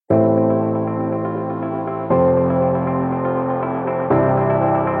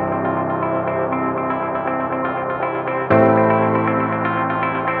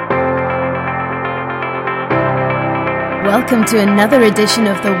Welcome to another edition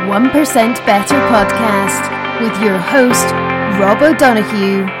of the 1% Better podcast with your host, Rob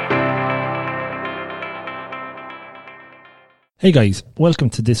O'Donoghue. Hey guys, welcome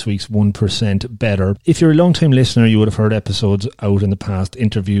to this week's 1% Better. If you're a long-time listener, you would have heard episodes out in the past,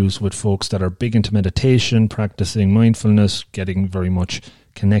 interviews with folks that are big into meditation, practicing mindfulness, getting very much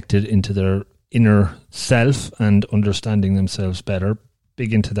connected into their inner self and understanding themselves better.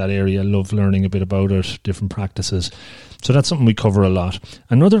 Big into that area, love learning a bit about it, different practices. So that's something we cover a lot.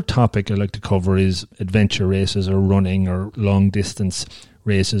 Another topic I like to cover is adventure races or running or long distance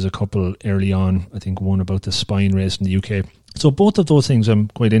races. A couple early on, I think one about the spine race in the UK. So both of those things I'm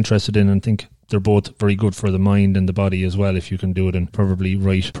quite interested in and think they're both very good for the mind and the body as well if you can do it in probably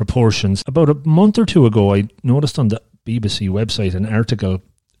right proportions. About a month or two ago, I noticed on the BBC website an article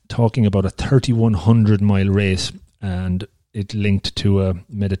talking about a 3,100 mile race, and it linked to a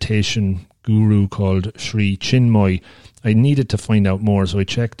meditation guru called Sri Chinmoy. I needed to find out more, so I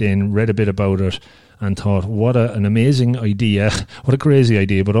checked in, read a bit about it, and thought, what an amazing idea, what a crazy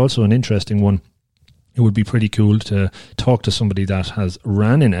idea, but also an interesting one. It would be pretty cool to talk to somebody that has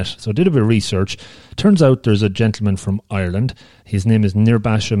ran in it. So I did a bit of research. Turns out there's a gentleman from Ireland. His name is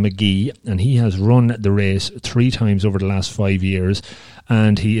Nirbhasa Magee, and he has run the race 3 times over the last 5 years.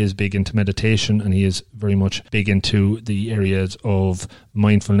 And he is big into meditation, and he is very much big into the areas of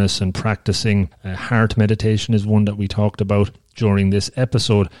mindfulness and practicing. Heart meditation is one that we talked about during this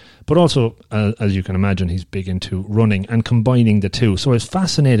episode. But also, as you can imagine, he's big into running and combining the two. So I was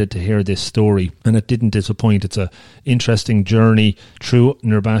fascinated to hear this story, and it didn't disappoint. It's an interesting journey through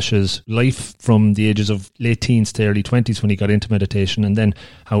Nirbhasa's life from the ages of late teens to early 20s when he got into meditation, and then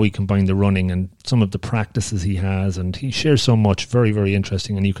how he combined the running and some of the practices he has. And he shares so much, very, very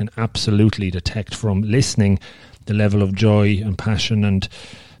interesting. And you can absolutely detect from listening the level of joy and passion and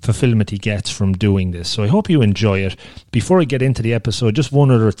fulfillment he gets from doing this. So I hope you enjoy it. Before I get into the episode, just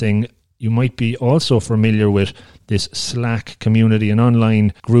one other thing. You might be also familiar with this Slack community, an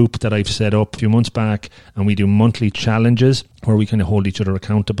online group that I've set up a few months back, and we do monthly challenges where we kind of hold each other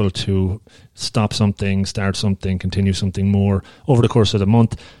accountable to stop something, start something, continue something more over the course of the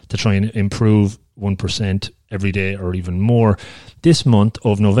month to try and improve 1% every day or even more. This month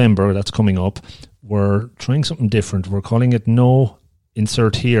of November, that's coming up, we're trying something different. We're calling it No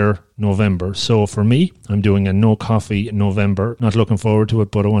Insert Here November. So for me, I'm doing a no coffee November. Not looking forward to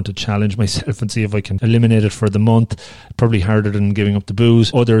it, but I want to challenge myself and see if I can eliminate it for the month. Probably harder than giving up the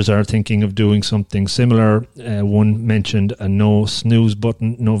booze. Others are thinking of doing something similar. One mentioned a no snooze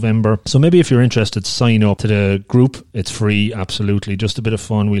button November. So maybe if you're interested, sign up to the group. It's free, absolutely. Just a bit of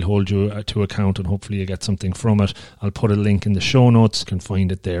fun. We'll hold you to account and hopefully you get something from it. I'll put a link in the show notes. You can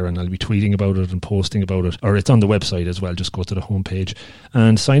find it there, and I'll be tweeting about it and posting about it. Or it's on the website as well. Just go to the homepage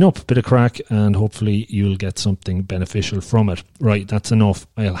and sign up. Bit of crack, and hopefully you'll get something beneficial from it. Right, that's enough.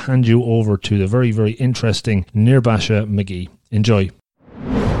 I'll hand you over to the very, very interesting Nirbhasa Magee. Enjoy.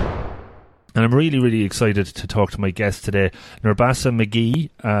 And I'm really, really excited to talk to my guest today, Nirbhasa Magee.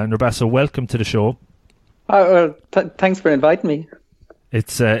 Nirbhasa, welcome to the show. Thanks for inviting me.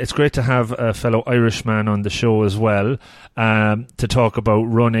 It's great to have a fellow Irishman on the show as well, to talk about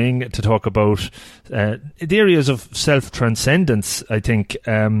running, to talk about the areas of self-transcendence. I think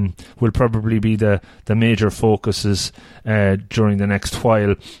will probably be the major focuses during the next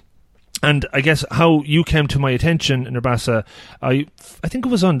while. And I guess how you came to my attention, Nirbhasa, I think it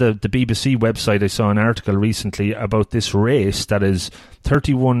was on the BBC website. I saw an article recently about this race that is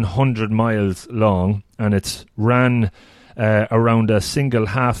 3,100 miles long, and it's ran around a single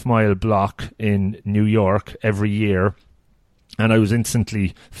half-mile block in New York every year, and I was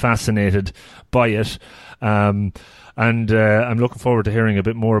instantly fascinated by it. And I'm looking forward to hearing a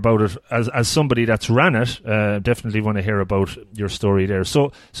bit more about it. As somebody that's ran it, definitely want to hear about your story there.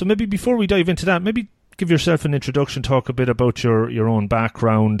 So maybe before we dive into that, maybe give yourself an introduction, talk a bit about your own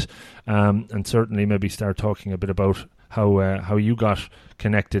background, and certainly maybe start talking a bit about how you got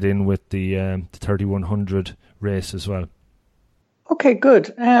connected in with the 3,100 race as well. Okay,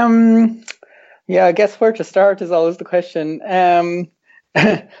 good. Yeah, I guess where to start is always the question. Well,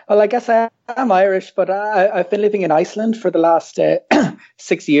 I guess I am Irish, but I've been living in Iceland for the last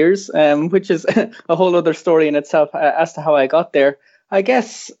 6 years, which is a whole other story in itself as to how I got there. I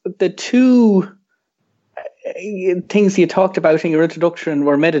guess the two things you talked about in your introduction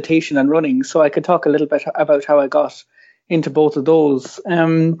were meditation and running, so I could talk a little bit about how I got into both of those.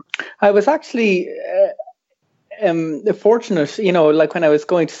 I was actually fortunate, like when I was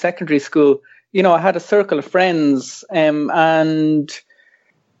going to secondary school, I had a circle of friends, and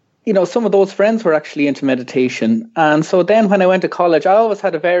some of those friends were actually into meditation. And so then when I went to college, I always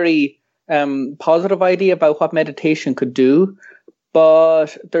had a very positive idea about what meditation could do.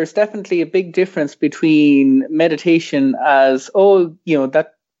 But there's definitely a big difference between meditation as,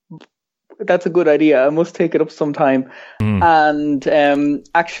 that's a good idea, I must take it up sometime, and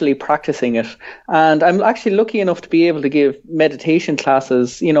actually practicing it. And I'm actually lucky enough to be able to give meditation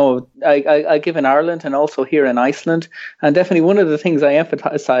classes. I give in Ireland and also here in Iceland. And definitely one of the things I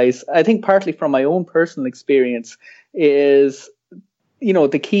emphasize, I think partly from my own personal experience, is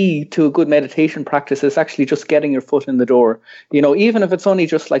the key to a good meditation practice is actually just getting your foot in the door. Even if it's only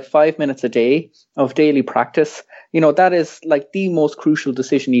just like 5 minutes a day of daily practice, that is like the most crucial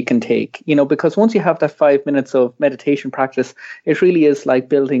decision you can take, because once you have that 5 minutes of meditation practice, it really is like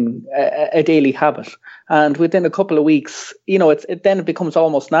building a daily habit. And within a couple of weeks, it becomes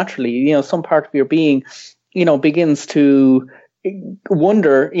almost naturally, some part of your being, begins to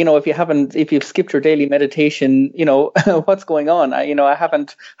wonder, if you've skipped your daily meditation, what's going on? I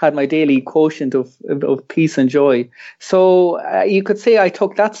haven't had my daily quotient of peace and joy. So you could say I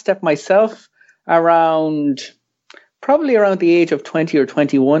took that step myself probably around the age of 20 or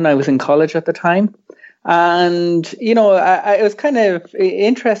 21. I was in college at the time. And, it was kind of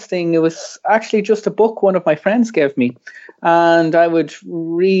interesting. It was actually just a book one of my friends gave me. And I would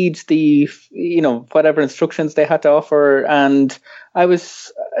read the, whatever instructions they had to offer. And I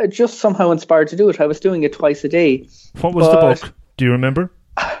was just somehow inspired to do it. I was doing it twice a day. What was the book? Do you remember?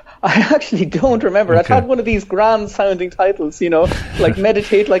 I actually don't remember. Okay. It had one of these grand sounding titles, like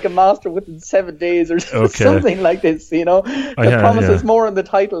meditate like a master within 7 days or something like this, that promises more in the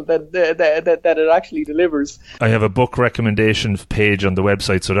title than that it actually delivers. I have a book recommendation page on the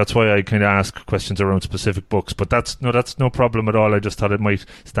website, so that's why I kind of ask questions around specific books, but that's no problem at all. I just thought it might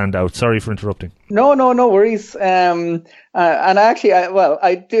stand out. Sorry for interrupting. No worries. And actually,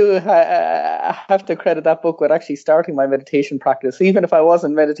 I do have to credit that book with actually starting my meditation practice, even if I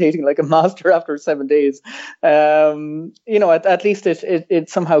wasn't meditating like a master after 7 days. At least it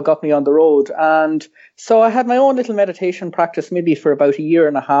somehow got me on the road. And so I had my own little meditation practice maybe for about a year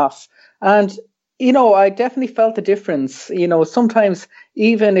and a half. And, I definitely felt the difference. Sometimes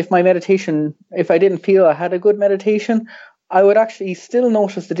even if if I didn't feel I had a good meditation, I would actually still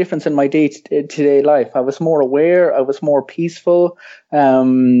notice the difference in my day-to-day life. I was more aware. I was more peaceful.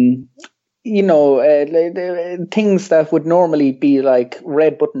 Things that would normally be like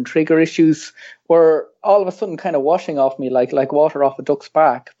red button trigger issues were all of a sudden kind of washing off me like water off a duck's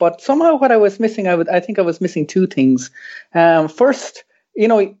back. But somehow what I was missing, I think I was missing two things. First,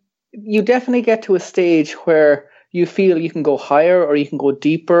 you definitely get to a stage where you feel you can go higher or you can go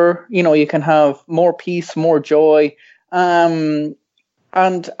deeper. You can have more peace, more joy. And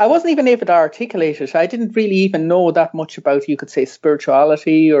I wasn't even able to articulate it. I didn't really even know that much about, you could say,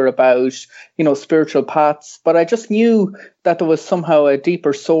 spirituality or about, spiritual paths. But I just knew that there was somehow a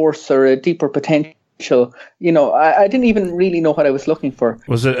deeper source or a deeper potential. I didn't even really know what I was looking for.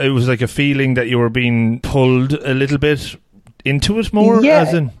 It was like a feeling that you were being pulled a little bit into it more?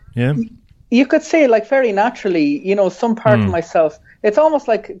 Yeah. You could say like very naturally, some part of myself. It's almost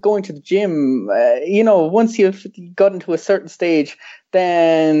like going to the gym. Once you've gotten to a certain stage,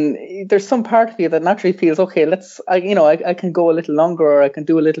 then there's some part of you that naturally feels, okay, I can go a little longer or I can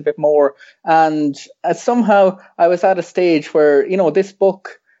do a little bit more. And somehow I was at a stage where, this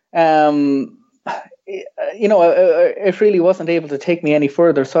book, it really wasn't able to take me any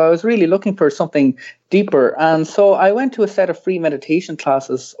further. So I was really looking for something deeper. And so I went to a set of free meditation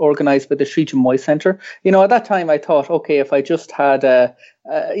classes organized by the Sri Chinmoy Center. At that time I thought, okay, if I just had a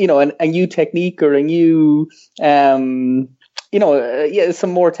new technique or a new, some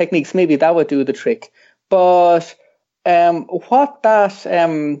more techniques, maybe that would do the trick. But what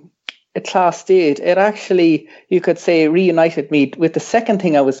that class did, it actually, you could say, reunited me with the second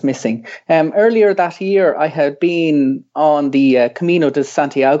thing I was missing. Earlier that year, I had been on the Camino de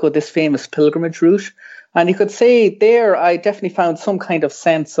Santiago, this famous pilgrimage route. And you could say there, I definitely found some kind of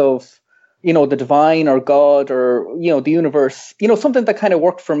sense of, the divine or God or, the universe, something that kind of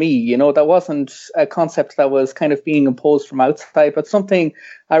worked for me, that wasn't a concept that was kind of being imposed from outside, but something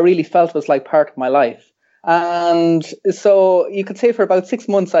I really felt was like part of my life. And so you could say for about 6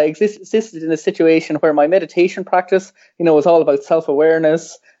 months, I existed in a situation where my meditation practice, was all about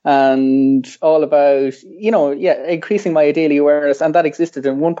self-awareness and all about, increasing my daily awareness. And that existed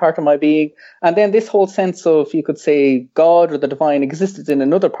in one part of my being. And then this whole sense of, you could say, God or the divine existed in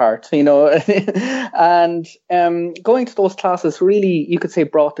another part, and going to those classes really, you could say,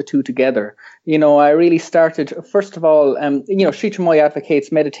 brought the two together. I really started, first of all, Sri Chinmoy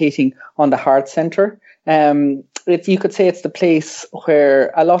advocates meditating on the heart center. You could say it's the place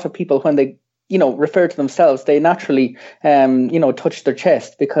where a lot of people, when they refer to themselves, they naturally, touch their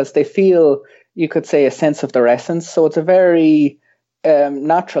chest because they feel, you could say, a sense of their essence. So it's a very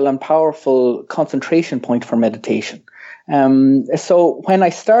natural and powerful concentration point for meditation. So when I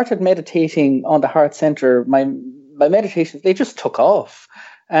started meditating on the heart center, my meditations, they just took off.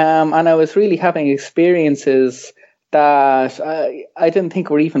 And I was really having experiences that I didn't think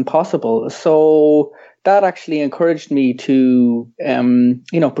were even possible. So that actually encouraged me to,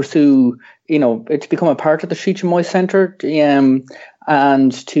 pursue, to become a part of the Sri Chinmoy Center,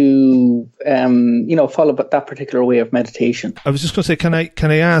 and to, follow that particular way of meditation. I was just going to say,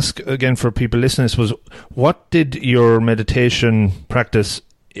 can I ask again for people listening, was what did your meditation practice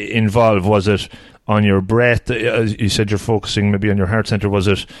involve? Was it on your breath? As you said, you're focusing maybe on your heart center. Was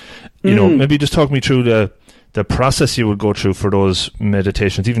it, maybe just talk me through the process you would go through for those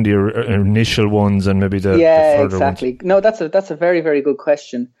meditations, even the initial ones and maybe the further exactly. ones? No, that's a very, very good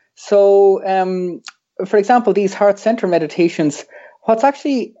question. So, for example, these heart center meditations, what's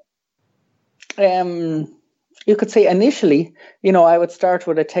actually, you could say initially, I would start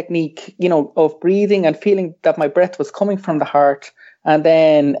with a technique, of breathing and feeling that my breath was coming from the heart and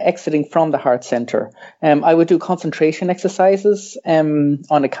then exiting from the heart center. I would do concentration exercises on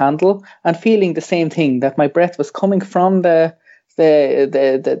a candle and feeling the same thing, that my breath was coming from the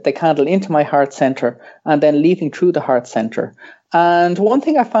candle into my heart center and then leaving through the heart center. And one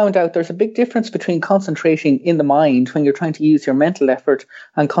thing I found out, there's a big difference between concentrating in the mind when you're trying to use your mental effort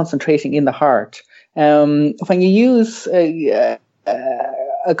and concentrating in the heart. When you use a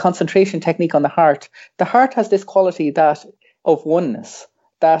concentration technique on the heart has this quality of oneness,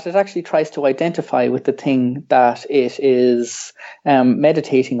 that it actually tries to identify with the thing that it is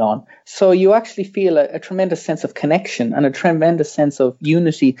meditating on. So you actually feel a tremendous sense of connection and a tremendous sense of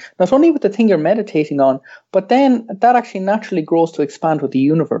unity, not only with the thing you're meditating on, but then that actually naturally grows to expand with the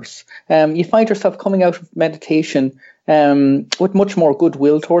universe. You find yourself coming out of meditation with much more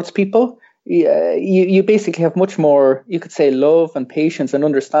goodwill towards people. You basically have much more, you could say, love and patience and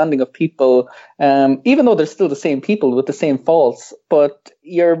understanding of people, even though they're still the same people with the same faults, but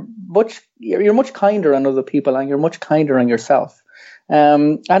you're much kinder on other people and you're much kinder on yourself.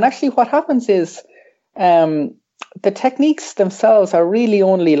 And actually what happens is the techniques themselves are really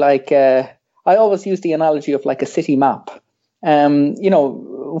only like, I always use the analogy of like a city map.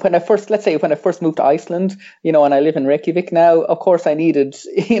 When I first moved to Iceland, and I live in Reykjavik now, of course I needed,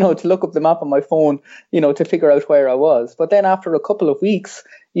 to look up the map on my phone, to figure out where I was. But then after a couple of weeks,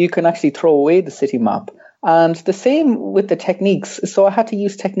 you can actually throw away the city map. And the same with the techniques. So I had to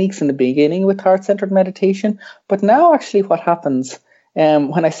use techniques in the beginning with heart-centered meditation. But now actually what happens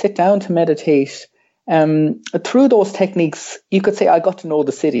when I sit down to meditate, through those techniques, you could say I got to know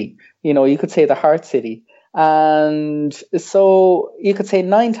the city, you could say the heart city. And so you could say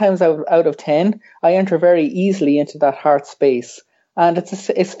 9 times out of 10, I enter very easily into that heart space. And it's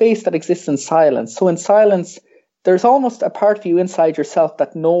a space that exists in silence. So in silence, there's almost a part of you inside yourself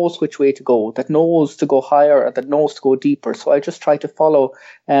that knows which way to go, that knows to go higher, or that knows to go deeper. So I just try to follow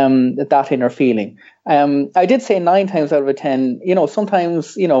that inner feeling. I did say 9 times out of 10,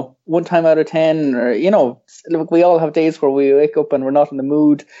 sometimes, 1 time out of 10, or, look, we all have days where we wake up and we're not in the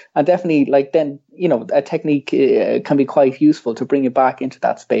mood. And definitely then, a technique can be quite useful to bring you back into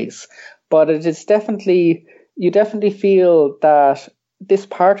that space. But it is you definitely feel that this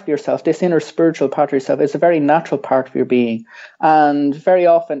part of yourself, this inner spiritual part of yourself, is a very natural part of your being. And very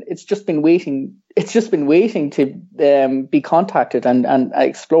often it's just been waiting to be contacted and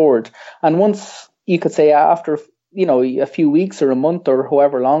explored. And once, you could say, after a few weeks or a month or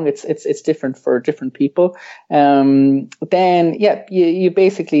however long, it's different for different people. Then you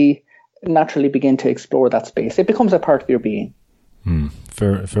basically naturally begin to explore that space. It becomes a part of your being.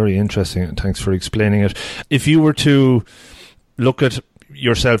 Very, very interesting. Thanks for explaining it. If you were to look at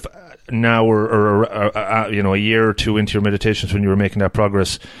yourself now, or a year or two into your meditations when you were making that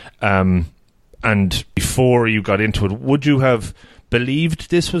progress, and before you got into it, would you have believed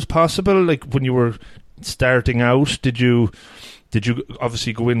this was possible? Like when you were starting out, did you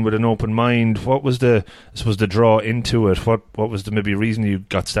obviously go in with an open mind? What was the draw into it? What was the maybe reason you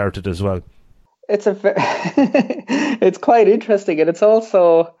got started as well? It's quite interesting, and it's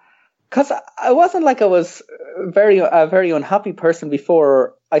also because I wasn't like I was a very unhappy person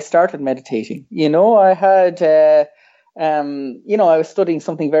before I started meditating. I had, I was studying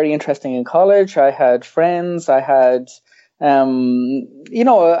something very interesting in college. I had friends. I had, I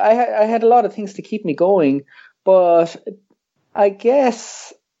had a lot of things to keep me going. But I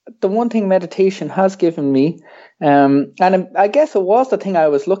guess the one thing meditation has given me, and I guess it was the thing I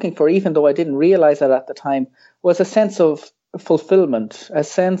was looking for, even though I didn't realize it at the time, was a sense of fulfillment, a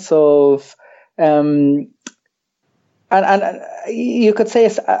sense of And you could say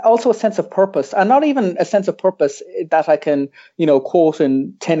it's also a sense of purpose, and not even a sense of purpose that I can, quote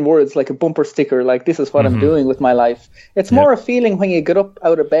in 10 words like a bumper sticker, like this is what I'm doing with my life. It's more a feeling when you get up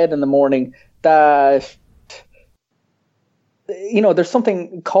out of bed in the morning that, there's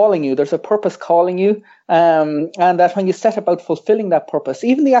something calling you, there's a purpose calling you, and that when you set about fulfilling that purpose,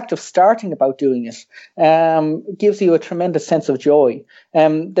 even the act of starting about doing it, gives you a tremendous sense of joy.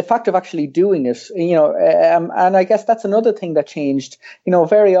 The fact of actually doing it, and I guess that's another thing that changed.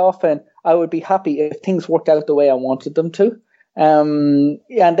 Very often I would be happy if things worked out the way I wanted them to, and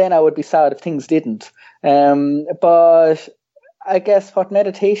then I would be sad if things didn't. But I guess what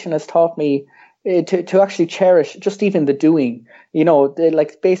meditation has taught me to actually cherish just even the doing,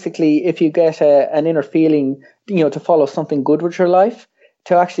 like basically if you get an inner feeling, to follow something good with your life,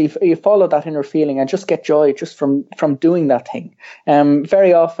 to actually you follow that inner feeling and just get joy just from doing that thing.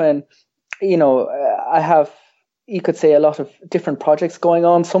 Very often, I have, you could say, a lot of different projects going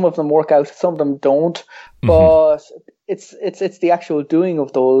on. Some of them work out, some of them don't, but it's the actual doing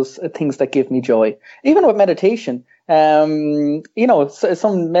of those things that give me joy. Even with meditation, some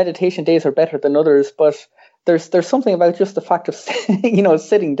meditation days are better than others, but there's something about just the fact of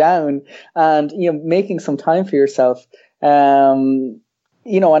sitting down and making some time for yourself, and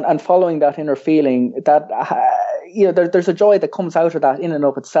following that inner feeling that there's a joy that comes out of that in and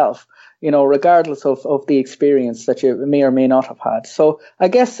of itself, regardless of the experience that you may or may not have had. So I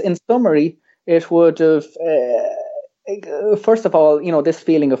guess in summary, it would have first of all, this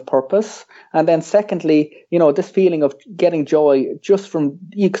feeling of purpose, and then secondly, this feeling of getting joy just from,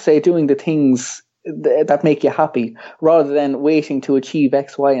 you could say, doing the things that make you happy, rather than waiting to achieve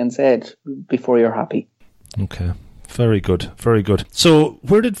X, Y, and Z before you're happy. Okay, very good, very good. So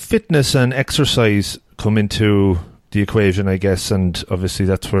where did fitness and exercise come into the equation, I guess? And obviously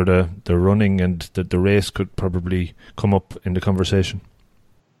that's where the running and the race could probably come up in the conversation.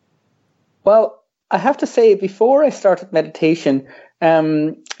 Well, I have to say, before I started meditation,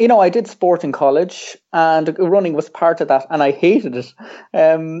 I did sport in college, and running was part of that, and I hated it.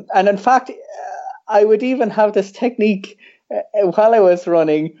 And in fact, I would even have this technique while I was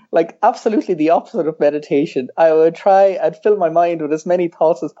running, like absolutely the opposite of meditation. I'd fill my mind with as many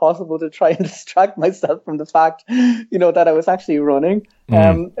thoughts as possible to try and distract myself from the fact, that I was actually running.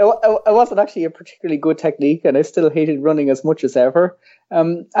 It wasn't actually a particularly good technique, and I still hated running as much as ever.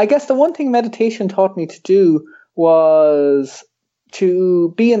 I guess the one thing meditation taught me to do was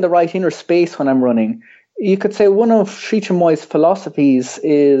to be in the right inner space when I'm running. You could say one of Sri Chinmoy's philosophies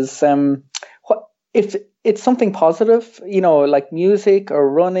is if it's something positive, like music or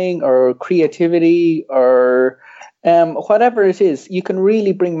running or creativity or whatever it is, you can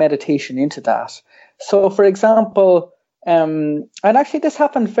really bring meditation into that. So, for example, and actually this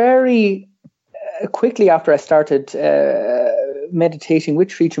happened very quickly after I started meditating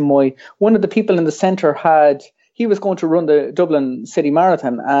with Sri Chinmoy. One of the people in the centre he was going to run the Dublin City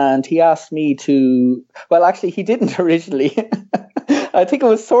Marathon, and he asked me to, well, actually he didn't originally. I think it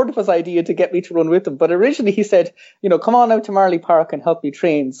was sort of his idea to get me to run with him. But originally he said, come on out to Marley Park and help me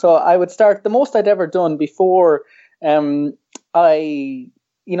train. So I would start, the most I'd ever done before I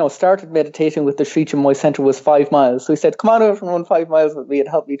started meditating with the Sri Chinmoy Centre was 5 miles. So he said, come on out and run 5 miles with me and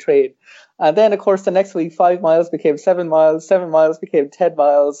help me train. And then, of course, the next week, 5 miles became 7 miles, 7 miles became 10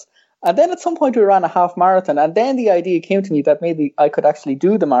 miles. And then at some point we ran a half marathon. And then the idea came to me that maybe I could actually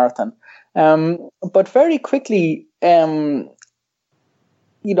do the marathon. But very quickly, from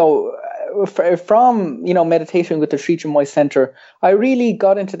meditation with the Sri Chinmoy Centre, I really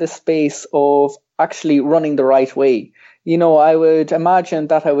got into the space of actually running the right way. I would imagine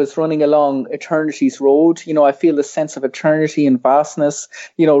that I was running along eternity's road. I feel the sense of eternity and vastness,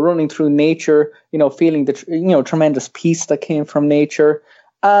 running through nature, feeling the, tremendous peace that came from nature.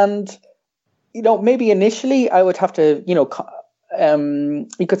 And, maybe initially I would have to, you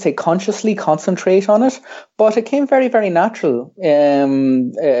could say consciously concentrate on it, but it came very, very natural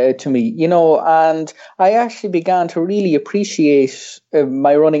to me, and I actually began to really appreciate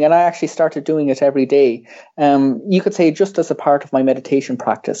my running, and I actually started doing it every day. You could say just as a part of my meditation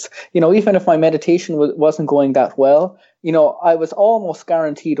practice. Even if my meditation wasn't going that well, I was almost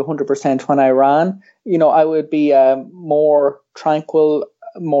guaranteed 100% when I ran, I would be a more tranquil,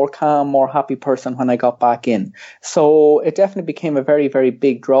 more calm, more happy person when I got back in. So it definitely became a very, very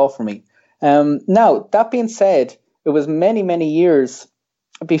big draw for me. Now, that being said, it was many, many years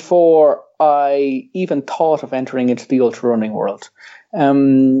before I even thought of entering into the ultra running world.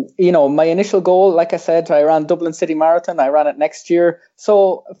 My initial goal, like I said, I ran Dublin City Marathon. I ran it next year.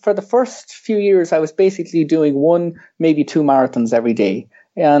 So for the first few years, I was basically doing 1, maybe 2 marathons every day.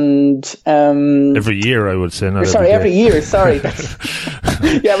 And every year, I would say. Not every year. Sorry,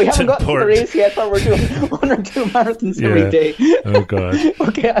 yeah, we haven't gotten to the race yet, but we're doing 1 or 2 marathons every day. Oh God.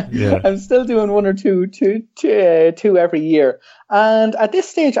 Okay, I'm still doing 1 or 2 every year. And at this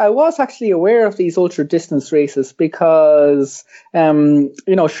stage, I was actually aware of these ultra distance races because,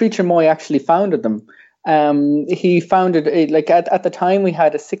 Sri Chinmoy actually founded them. He founded it, like at the time we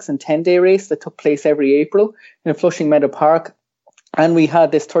had a 6 and 10 day race that took place every April in Flushing Meadow Park. And we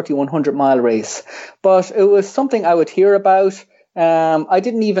had this 3,100 mile race, but it was something I would hear about. I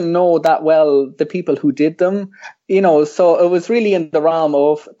didn't even know that well the people who did them, so it was really in the realm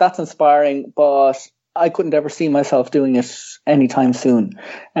of that's inspiring, but I couldn't ever see myself doing it anytime soon.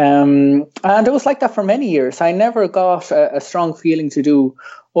 And it was like that for many years. I never got a strong feeling to do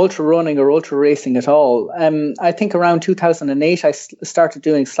ultra running or ultra racing at all. I think around 2008, I started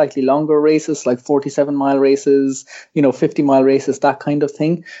doing slightly longer races, like 47-mile races, 50-mile races, that kind of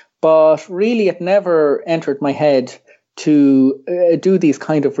thing. But really, it never entered my head to do these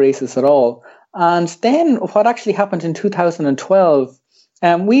kind of races at all. And then what actually happened in 2012,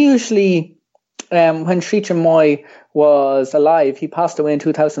 we usually, when Sri Chinmoy was alive, he passed away in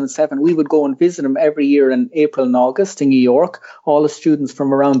 2007, we would go and visit him every year in April and August in New York, all the students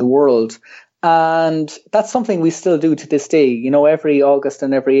from around the world. And that's something we still do to this day, every August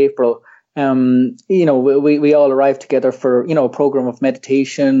and every April. We all arrive together for, a program of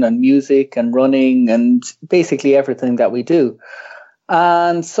meditation and music and running and basically everything that we do.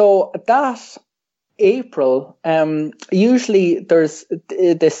 And so that April, usually there's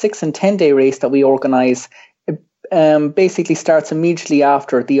the 6 and 10 day race that we organize, basically starts immediately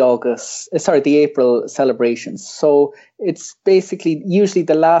after the April celebrations. So it's basically usually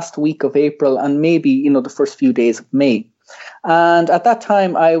the last week of April and maybe, the first few days of May. And at that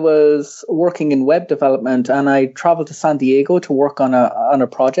time I was working in web development and I traveled to San Diego to work on a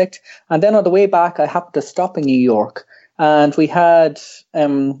project. And then on the way back, I happened to stop in New York. And we had, there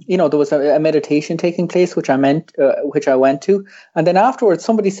was a meditation taking place, which I went to. And then afterwards,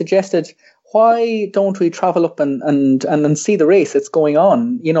 somebody suggested, why don't we travel up and see the race? It's going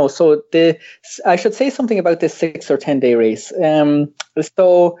on, so I should say something about this 6 or 10 day race.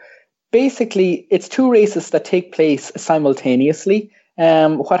 So basically it's 2 races that take place simultaneously.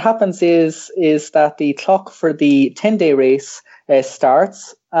 What happens is that the clock for the 10-day race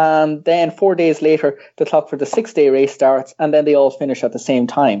starts, and then 4 days later, the clock for the 6-day race starts, and then they all finish at the same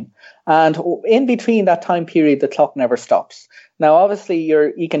time. And in between that time period, the clock never stops. Now, obviously,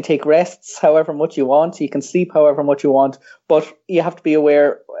 you can take rests however much you want, you can sleep however much you want, but you have to be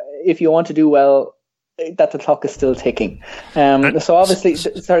aware, if you want to do well, that the clock is still ticking. So obviously,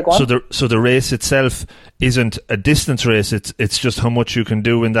 sorry, go on. So the race itself isn't a distance race. It's just how much you can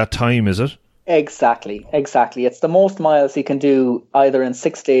do in that time, is it? Exactly. It's the most miles you can do either in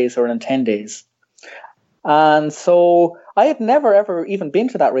 6 days or in 10 days. And so I had never ever even been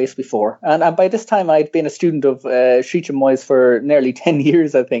to that race before. And by this time I'd been a student of Sri Chinmoy's for nearly 10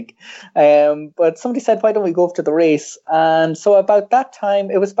 years, I think. But somebody said, why don't we go up to the race? And so about that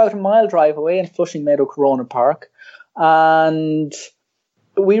time, it was about a mile drive away in Flushing Meadow Corona Park. And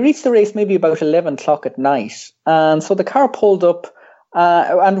we reached the race maybe about 11 o'clock at night. And so the car pulled up.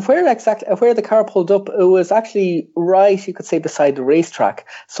 And where the car pulled up, it was actually right, you could say, beside the racetrack.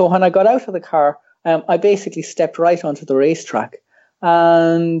 So when I got out of the car, I basically stepped right onto the racetrack,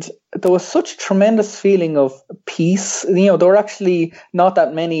 and there was such a tremendous feeling of peace. There were actually not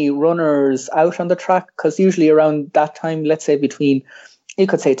that many runners out on the track, because usually around that time, let's say between, you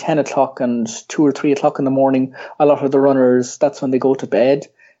could say 10 o'clock and 2 or 3 o'clock in the morning, a lot of the runners, that's when they go to bed.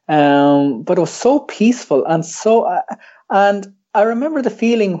 But it was so peaceful, and I remember the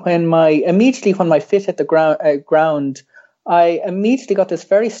feeling when my feet hit the ground, I immediately got this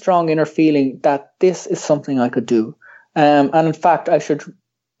very strong inner feeling that this is something I could do. And in fact, I should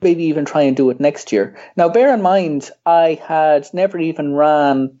maybe even try and do it next year. Now, bear in mind, I had never even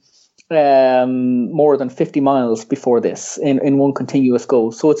ran more than 50 miles before this in one continuous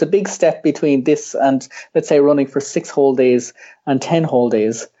go. So it's a big step between this and, let's say, running for 6 whole days and 10 whole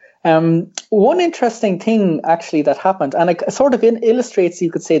days. One interesting thing actually that happened, and it sort of illustrates, you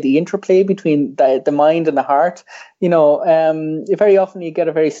could say, the interplay between the mind and the heart. Very often you get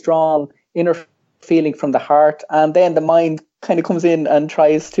a very strong inner feeling from the heart, and then the mind kind of comes in and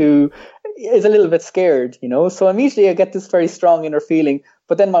is a little bit scared, So immediately I get this very strong inner feeling,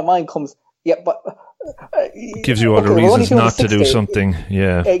 but then my mind comes, gives you all the reasons not to do something.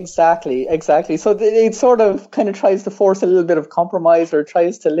 Yeah, exactly. So it sort of kind of tries to force a little bit of compromise, or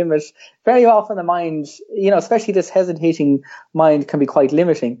tries to limit. Very often the mind, especially this hesitating mind, can be quite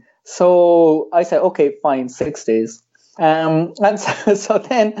limiting. So I said, okay, fine, 6 days. And so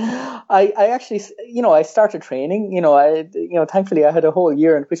then I actually, I started training. Thankfully I had a whole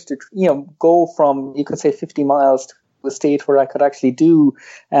year in which to, go from, you could say, 50 miles to a state where I could actually do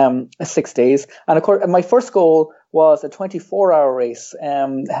 6 days. And of course, my first goal was a 24-hour race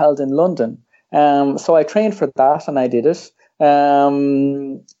held in London. So I trained for that and I did it.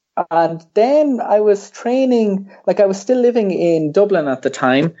 And then I was training, I was still living in Dublin at the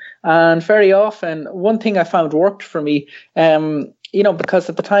time. And very often, one thing I found worked for me, because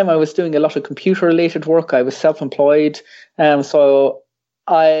at the time I was doing a lot of computer related work. I was self-employed. And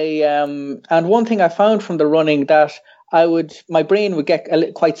one thing I found from the running that my brain would get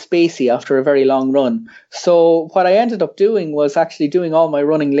quite spacey after a very long run. So what I ended up doing was actually doing all my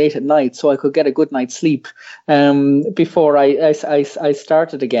running late at night so I could get a good night's sleep before I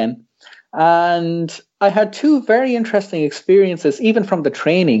started again. And I had two very interesting experiences, even from the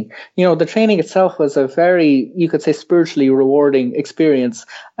training. The training itself was a very, you could say, spiritually rewarding experience.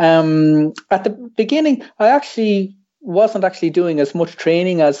 At the beginning, I actually wasn't actually doing as much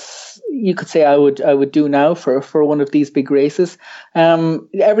training as you could say I would do now for one of these big races.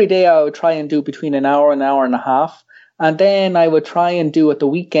 Every day I would try and do between an hour and a half. And then I would try and do at the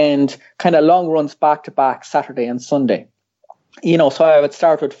weekend kind of long runs back to back, Saturday and Sunday. So I would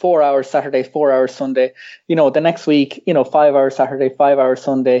start with 4 hours Saturday, 4 hours Sunday, the next week, 5 hours Saturday, 5 hours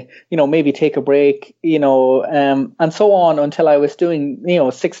Sunday, maybe take a break, and so on until I was doing,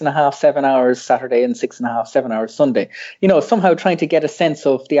 6.5, 7 hours Saturday and 6.5, 7 hours Sunday, somehow trying to get a sense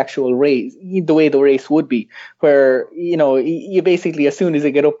of the actual race, the way the race would be, where, you basically, as soon as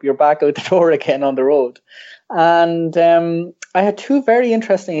you get up, you're back out the door again on the road. And I had two very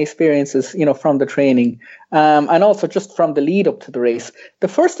interesting experiences, from the training, and also just from the lead up to the race. The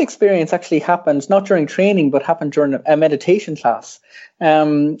first experience actually happened not during training, but happened during a meditation class.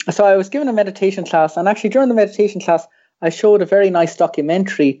 So I was given a meditation class, and actually during the meditation class, I showed a very nice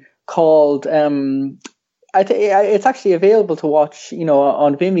documentary called, it's actually available to watch,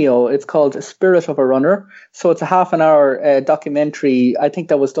 on Vimeo. It's called Spirit of a Runner. So it's a half an hour documentary, I think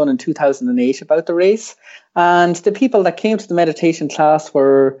that was done in 2008 about the race. And the people that came to the meditation class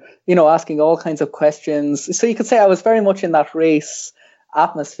were, asking all kinds of questions. So you could say I was very much in that race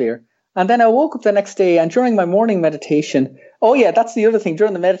atmosphere. And then I woke up the next day, and during my morning meditation, that's the other thing.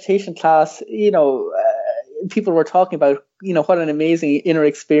 During the meditation class, people were talking about, what an amazing inner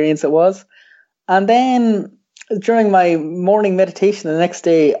experience it was. And then during my morning meditation the next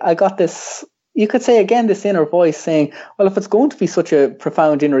day, I got this, you could say again, this inner voice saying, well, if it's going to be such a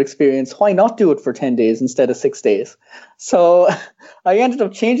profound inner experience, why not do it for 10 days instead of 6 days? So I ended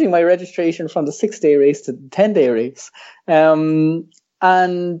up changing my registration from the 6-day race to the 10-day race. And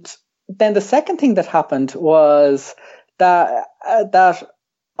then the second thing that happened was that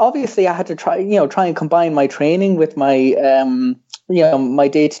obviously I had to try and combine my training with my my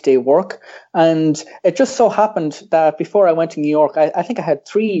day-to-day work. And it just so happened that before I went to New York, I think I had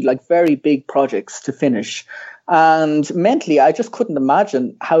 3 very big projects to finish. And mentally, I just couldn't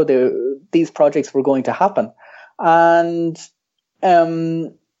imagine how these projects were going to happen. And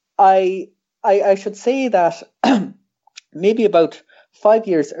I should say that maybe about 5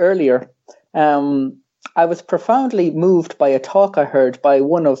 years earlier, I was profoundly moved by a talk I heard by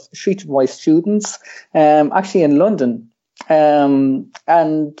one of Sri Chinmoy's students, actually in London.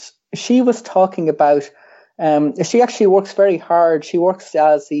 And she was talking about, she actually works very hard. She works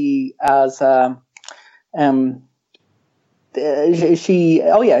she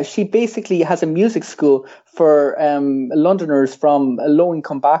basically has a music school for Londoners from a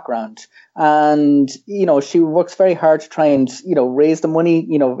low-income background. And, she works very hard to try and, raise the money,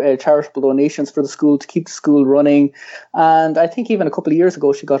 charitable donations for the school to keep the school running. And I think even a couple of years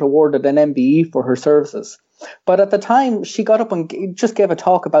ago, she got awarded an MBE for her services. But at the time, she got up and just gave a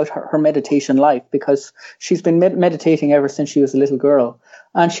talk about her meditation life, because she's been meditating ever since she was a little girl.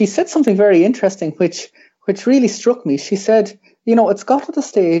 And she said something very interesting, which really struck me. She said, it's got to the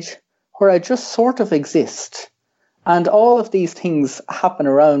stage where I just sort of exist, and all of these things happen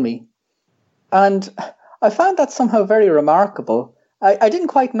around me. And I found that somehow very remarkable. I didn't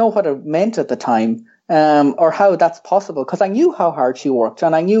quite know what it meant at the time, or how that's possible, because I knew how hard she worked,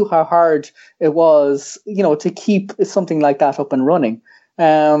 and I knew how hard it was, to keep something like that up and running.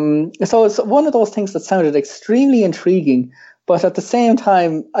 So it's one of those things that sounded extremely intriguing, but at the same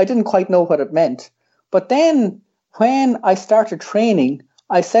time, I didn't quite know what it meant. But then when I started training,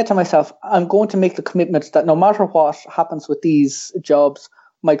 I said to myself, I'm going to make the commitment that no matter what happens with these jobs,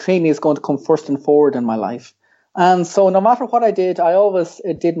 my training is going to come first and forward in my life. And so no matter what I did, I always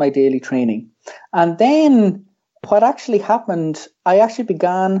did my daily training. And then what actually happened, I actually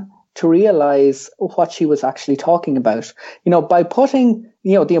began to realize what she was actually talking about. By putting,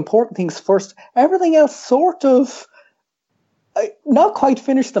 the important things first, everything else sort of not quite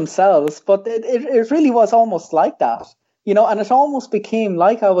finished themselves, but it really was almost like that, and it almost became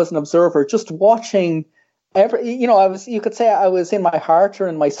like I was an observer just watching you could say I was in my heart or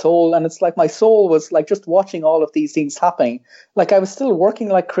in my soul, and it's like my soul was like just watching all of these things happening. Like I was still working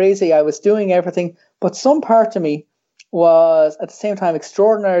like crazy. I was doing everything, but some part of me was at the same time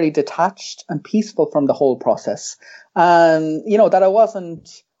extraordinarily detached and peaceful from the whole process. And, that I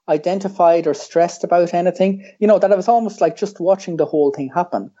wasn't identified or stressed about anything, that I was almost like just watching the whole thing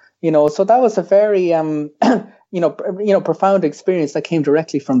happen, so that was a very, profound experience that came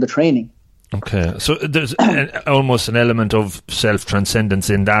directly from the training. Okay, so there's almost an element of self-transcendence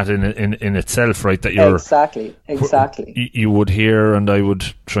in that in itself, right? That you're exactly. You would hear, and I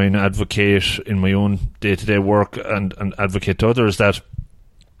would try and advocate in my own day-to-day work and advocate to others that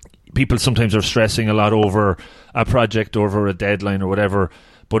people sometimes are stressing a lot over a project, over a deadline or whatever.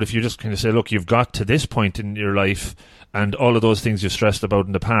 But if you just kind of say, look, you've got to this point in your life, and all of those things you've stressed about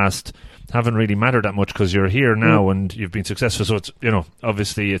in the past haven't really mattered that much because you're here now and you've been successful. So it's,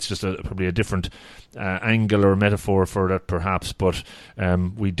 obviously it's just probably a different angle or metaphor for that perhaps, but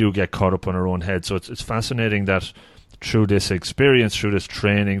we do get caught up on our own head. So it's fascinating that through this experience, through this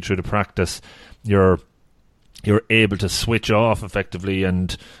training, through the practice, you're able to switch off effectively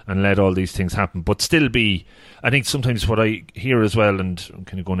and let all these things happen, but still be. I think sometimes what I hear as well, and I'm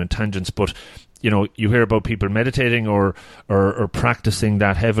kind of going in tangents, but you hear about people meditating or practicing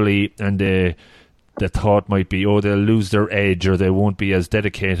that heavily, and the thought might be, they'll lose their edge, or they won't be as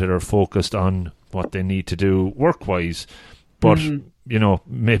dedicated or focused on what they need to do work-wise. But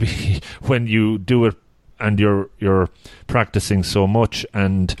maybe when you do it and you're practicing so much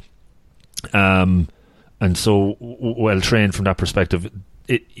and so well trained from that perspective,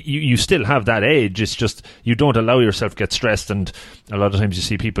 you still have that edge. It's just you don't allow yourself to get stressed, and a lot of times you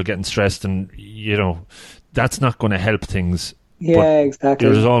see people getting stressed, and that's not going to help things. Yeah, but exactly.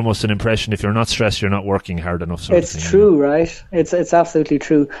 There's almost an impression if you're not stressed, you're not working hard enough. It's true, right? It's absolutely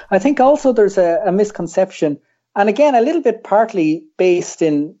true. I think also there's a misconception, and again, a little bit partly based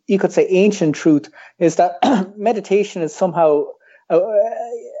in, you could say, ancient truth, is that meditation is somehow.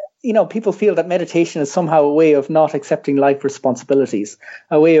 People feel that meditation is somehow a way of not accepting life responsibilities,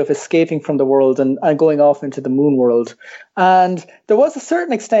 a way of escaping from the world and going off into the moon world. And there was a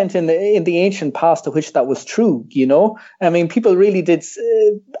certain extent in the ancient past to which that was true, I mean, people really did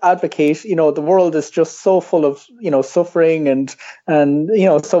advocate, the world is just so full of, suffering and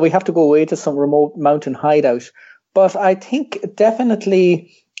so we have to go away to some remote mountain hideout. But I think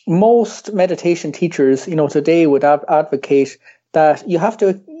definitely most meditation teachers, today would advocate that you have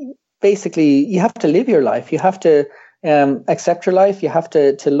to live your life. You have to accept your life. You have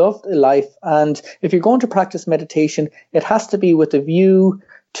to love life. And if you're going to practice meditation, it has to be with a view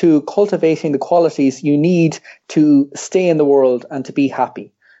to cultivating the qualities you need to stay in the world and to be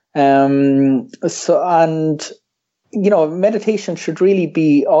happy. Meditation should really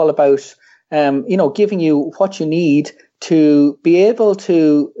be all about, giving you what you need to be able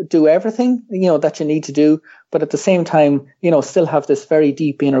to do everything, that you need to do, but at the same time, still have this very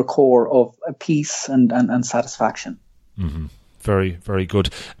deep inner core of peace and satisfaction. Mm-hmm. Very, very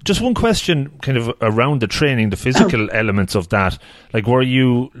good. Just one question kind of around the training, the physical elements of that. Like, were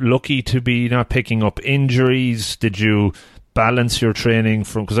you lucky to be not picking up injuries? Did you balance your training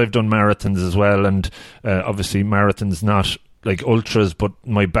from, because I've done marathons as well, and obviously marathons not like ultras, but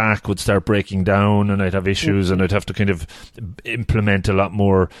my back would start breaking down and I'd have issues and I'd have to kind of implement a lot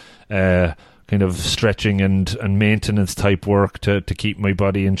more kind of stretching and maintenance type work to keep my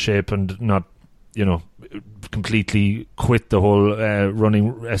body in shape and not, completely quit the whole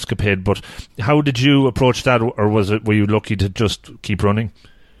running escapade. But how did you approach that, or were you lucky to just keep running?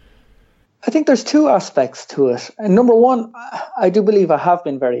 I think there's two aspects to it. And number one, I do believe I have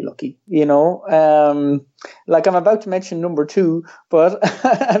been very lucky, like I'm about to mention number two, but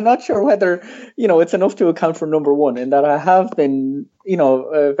I'm not sure whether, it's enough to account for number one, in that I have been,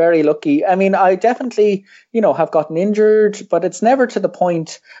 very lucky. I mean, I definitely, have gotten injured, but it's never to the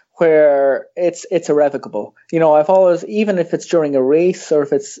point where it's irrevocable. I've always, even if it's during a race or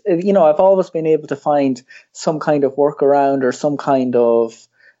if it's, I've always been able to find some kind of workaround or some kind of,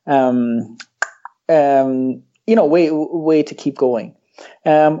 way to keep going.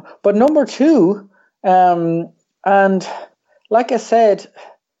 But number two, and like I said,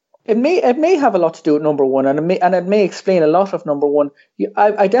 it may have a lot to do with number one, and it may explain a lot of number one.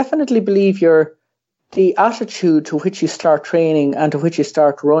 I definitely believe the attitude to which you start training and to which you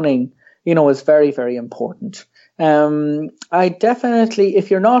start running, is very, very important. I definitely, if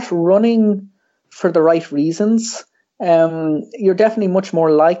you're not running for the right reasons, you're definitely much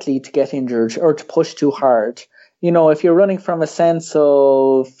more likely to get injured or to push too hard. If you're running from a sense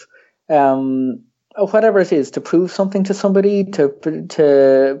of whatever it is, to prove something to somebody,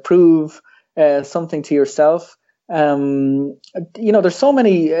 to prove something to yourself. There's so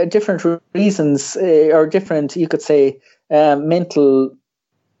many different reasons or different, you could say, mental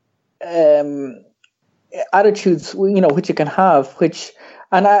attitudes, which you can have,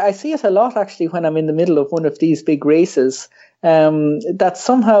 and I see it a lot actually when I'm in the middle of one of these big races, that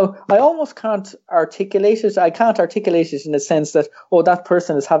somehow I almost can't articulate it. I can't articulate it in the sense that, that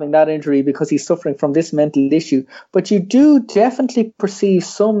person is having that injury because he's suffering from this mental issue. But you do definitely perceive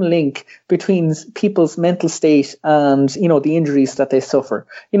some link between people's mental state and, the injuries that they suffer.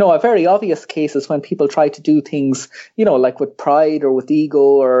 A very obvious case is when people try to do things, like with pride or with ego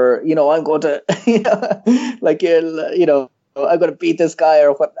or, I'm going to, I'm going to beat this guy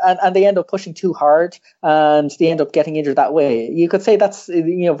or what, and they end up pushing too hard and they end up getting injured that way. You could say that's,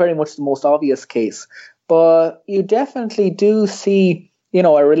 very much the most obvious case, but you definitely do see,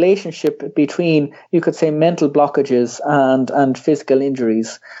 a relationship between, you could say, mental blockages and physical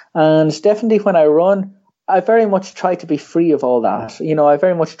injuries. And definitely when I run, I very much try to be free of all that. I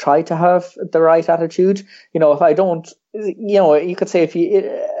very much try to have the right attitude. If I don't, you could say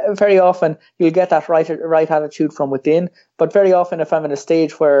very often you'll get that right attitude from within. But very often if I'm in a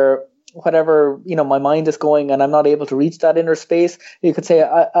stage where whatever, my mind is going and I'm not able to reach that inner space, you could say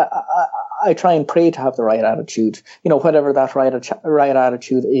I try and pray to have the right attitude, whatever that right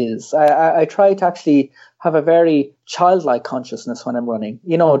attitude is. I try to actually have a very childlike consciousness when I'm running,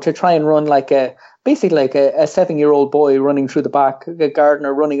 to try and run basically like a 7-year-old boy running through the back, a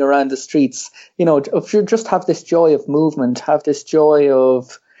gardener running around the streets, if you just have this joy of movement, have this joy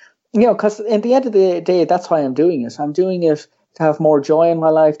of, because at the end of the day, that's why I'm doing it. I'm doing it to have more joy in my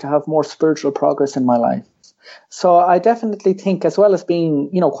life, to have more spiritual progress in my life. So I definitely think, as well as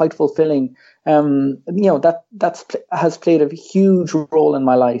being, quite fulfilling, that has played a huge role in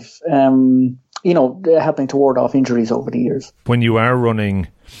my life, helping to ward off injuries over the years. When you are running,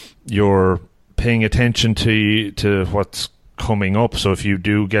 you're paying attention to what's coming up. So if you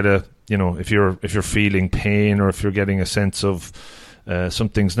do get if you're feeling pain or if you're getting a sense of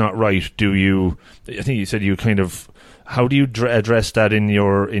something's not right, I think you said you kind of, how do you address that in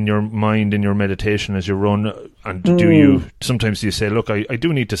your mind, in your meditation as you run? And sometimes do you say, look, I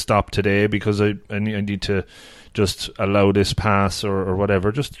do need to stop today because I need to just allow this pass or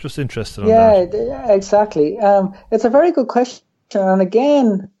whatever? Just interested on that. Yeah, exactly. It's a very good question. And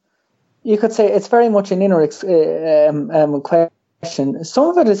again, you could say it's very much an inner question. Some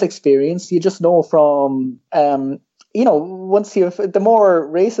of it is experience. You just know from, once the more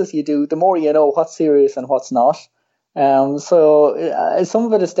races you do, the more you know what's serious and what's not. So some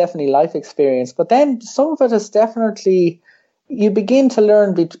of it is definitely life experience, but then some of it is definitely, you begin to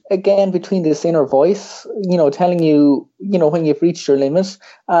learn between this inner voice, telling you, when you've reached your limit,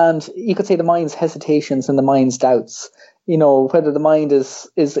 and you could say the mind's hesitations and the mind's doubts, whether the mind is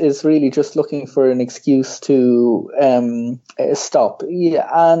really just looking for an excuse to stop. Yeah,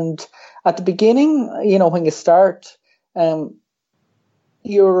 and at the beginning, when you start,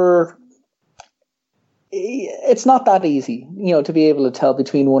 it's not that easy, to be able to tell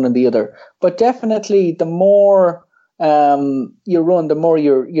between one and the other. But definitely, the more you run, the more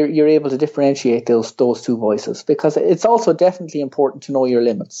you're able to differentiate those two voices, because it's also definitely important to know your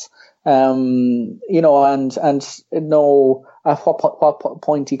limits. And know at what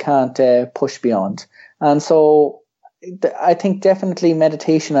point you can't push beyond. And so, I think definitely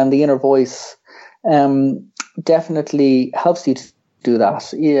meditation and the inner voice definitely helps you to do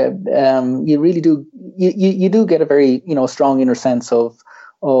that. You really do. You do get a very strong inner sense of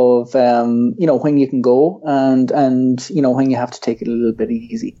when you can go and when you have to take it a little bit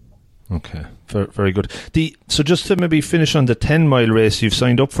easy. Okay, very, very good. So just to maybe finish on the 10-mile race you've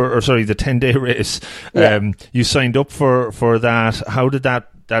signed up for, the 10-day race. Yeah. You signed up for that. How did that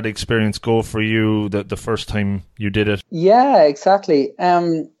experience go for you? The first time you did it? Yeah, exactly.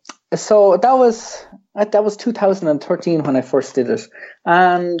 So that was 2013 when I first did it,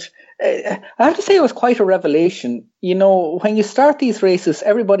 and I have to say it was quite a revelation. When you start these races,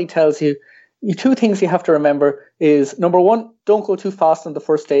 everybody tells you two things you have to remember is, number one, don't go too fast on the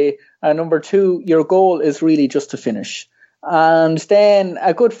first day, and number two, your goal is really just to finish. And then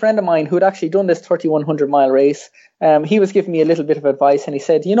a good friend of mine who had actually done this 3,100 mile race, he was giving me a little bit of advice, and he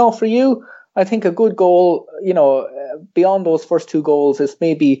said, for you, I think a good goal, beyond those first two goals is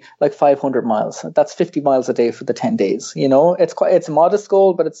maybe like 500 miles. That's 50 miles a day for the 10 days. It's a modest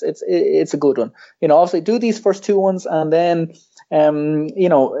goal, but it's a good one. Obviously do these first two ones, and then,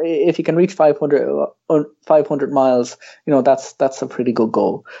 if you can reach 500 miles, that's a pretty good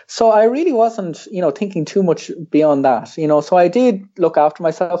goal. So I really wasn't, thinking too much beyond that, so I did look after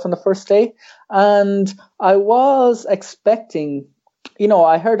myself on the first day, and I was expecting,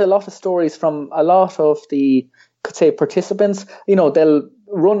 I heard a lot of stories from a lot of the, could say, participants. They'll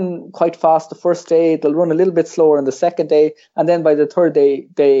run quite fast the first day, they'll run a little bit slower on the second day, and then by the third day,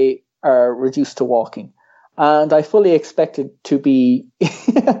 they are reduced to walking. And I fully expected to be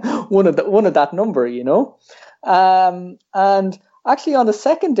one of that number, And actually on the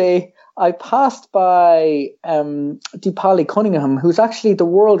second day, I passed by Deepali Cunningham, who's actually the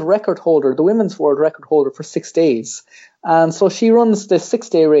world record holder, the women's world record holder for 6 days. And so she runs the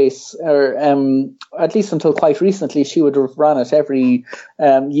 6-day race, or at least until quite recently, she would have run it every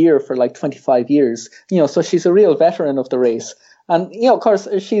year for like 25 years. So she's a real veteran of the race. And, of course,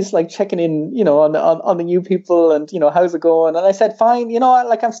 she's like checking in, on the new people and, how's it going? And I said, fine,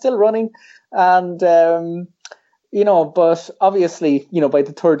 I'm still running. And, but obviously, by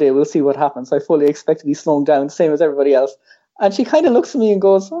the third day, we'll see what happens. I fully expect to be slowing down, same as everybody else. And she kind of looks at me and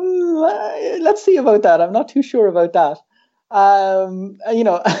goes, let's see about that. I'm not too sure about that. And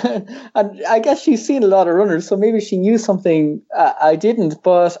I guess she's seen a lot of runners, so maybe she knew something I didn't.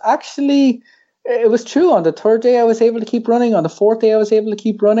 But actually, it was true. On the third day, I was able to keep running. On the fourth day, I was able to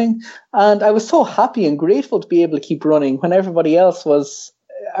keep running. And I was so happy and grateful to be able to keep running when everybody else was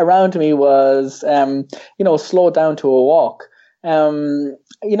around me was, slowed down to a walk. So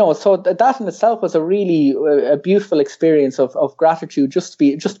that in itself was a really a beautiful experience of gratitude, just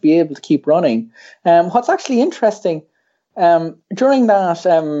to be able to keep running. What's actually interesting, during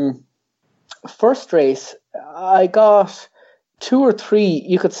that first race, I got 2 or 3,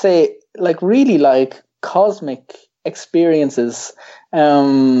 you could say, really cosmic experiences,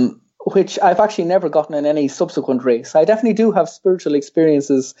 which I've actually never gotten in any subsequent race. I definitely do have spiritual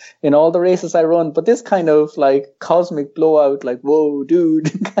experiences in all the races I run, but this kind of cosmic blowout, whoa,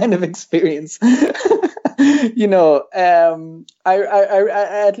 dude, kind of experience, I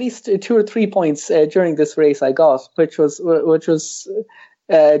at least 2 or 3 points during this race I got, which was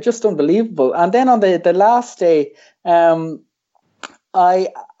just unbelievable. And then on the last day, I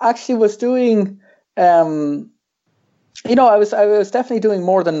actually was doing, I was definitely doing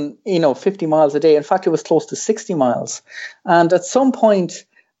more than, 50 miles a day. In fact, it was close to 60 miles. And at some point,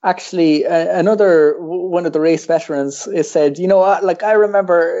 actually, another one of the race veterans said, I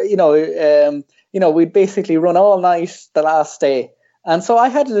remember, we'd basically run all night the last day. And so I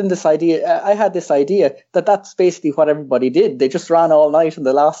had this idea that that's basically what everybody did. They just ran all night on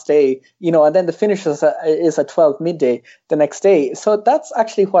the last day, and then the finish is at 12 midday the next day. So that's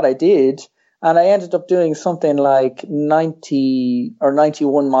actually what I did. And I ended up doing something like 90 or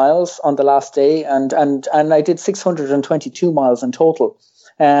 91 miles on the last day. And I did 622 miles in total,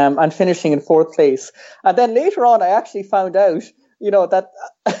 and finishing in 4th place. And then later on, I actually found out, that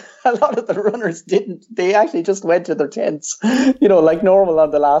a lot of the runners didn't. They actually just went to their tents, like normal on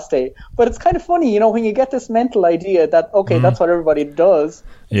the last day. But it's kind of funny, when you get this mental idea that, okay, that's what everybody does.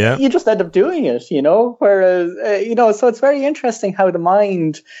 Yeah. You just end up doing it, whereas, so it's very interesting how the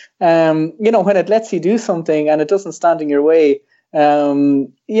mind, when it lets you do something and it doesn't stand in your way, how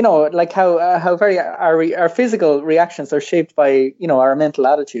very our physical reactions are shaped by, our mental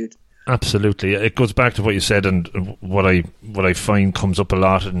attitude. Absolutely. It goes back to what you said, and what I find comes up a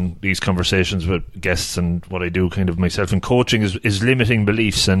lot in these conversations with guests, and what I do kind of myself in coaching is limiting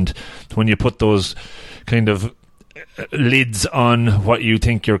beliefs. And when you put those kind of lids on what you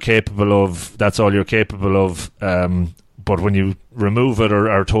think you're capable of, that's all you're capable of. But when you remove it or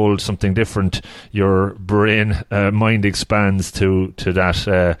are told something different, your mind expands to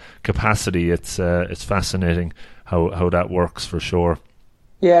that capacity. It's fascinating how that works, for sure.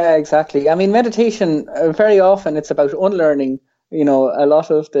 Yeah, exactly. I mean, meditation, very often it's about unlearning, a lot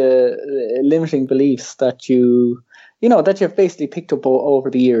of the limiting beliefs that that you've basically picked up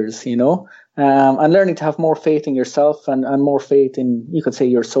over the years, and learning to have more faith in yourself and more faith in, you could say,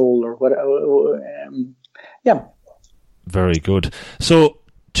 your soul or whatever. Yeah. Very good. So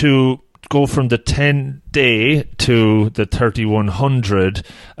to go from the 10-day to the 3100,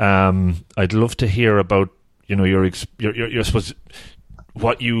 I'd love to hear about, your suppose,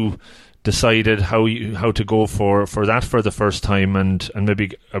 what you decided, how to go for that for the first time, and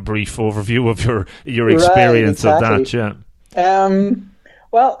maybe a brief overview of your experience of that. Yeah.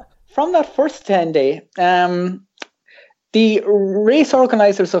 Well, from that first 10-day, The race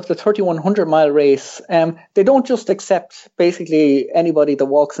organizers of the 3,100 mile race, they don't just accept basically anybody that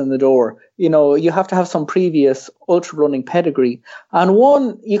walks in the door. You have to have some previous ultra running pedigree. And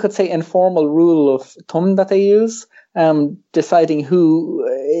one, you could say, informal rule of thumb that they use, deciding who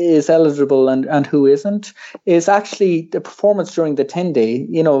is eligible and who isn't, is actually the performance during the 10-day.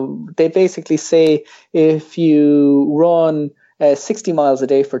 They basically say if you run 60 miles a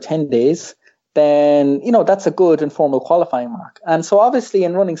day for 10 days, then, that's a good informal qualifying mark. And so obviously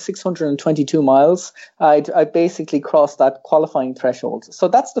in running 622 miles, I basically crossed that qualifying threshold. So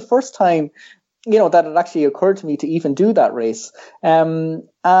that's the first time, that it actually occurred to me to even do that race. And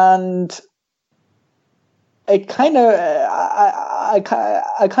it kind of, I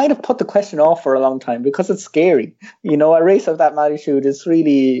kind of put the question off for a long time because it's scary. A race of that magnitude is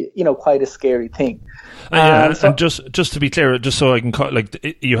really, quite a scary thing. And just to be clear, just so I can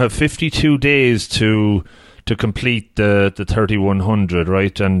you have 52 days to complete the 3,100,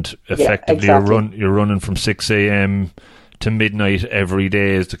 right? And effectively, yeah, exactly. you're running from 6 a.m. to midnight every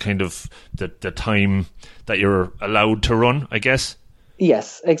day is the kind of the time that you're allowed to run, I guess.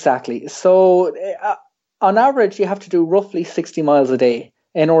 Yes, exactly. So on average, you have to do roughly 60 miles a day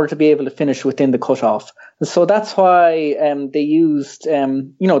in order to be able to finish within the cutoff. So that's why they used,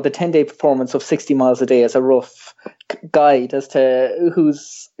 the 10-day performance of 60 miles a day as a rough guide as to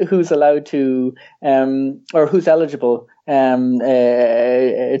who's allowed to, or who's eligible to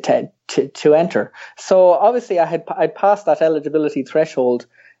enter. So obviously I'd passed that eligibility threshold,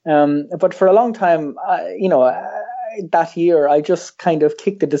 but for a long time, that year I just kind of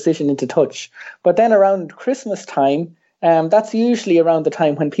kicked the decision into touch. But then around Christmas time, that's usually around the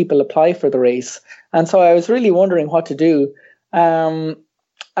time when people apply for the race. And so I was really wondering what to do. And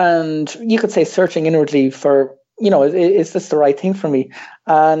you could say searching inwardly for, is this the right thing for me?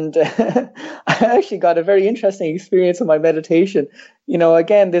 And I actually got a very interesting experience in my meditation.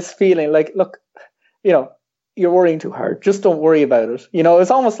 Again, this feeling like, look, you're worrying too hard. Just don't worry about it.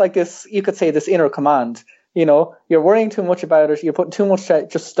 It's almost like this, you could say this inner command, you're worrying too much about it. You're putting too much,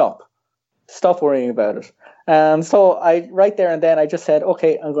 just stop worrying about it. And so right there and then I just said,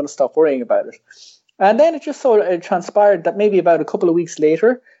 okay, I'm going to stop worrying about it. And then it just sort of transpired that maybe about a couple of weeks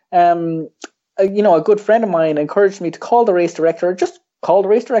later, a good friend of mine encouraged me to call the race director,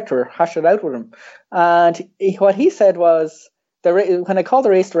 hash it out with him. And what he said was, when I called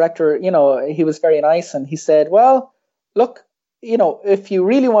the race director, he was very nice. And he said, well, look, if you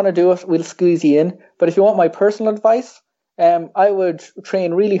really want to do it, we'll squeeze you in. But if you want my personal advice, I would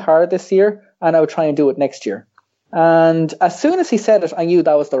train really hard this year and I would try and do it next year. And as soon as he said it, I knew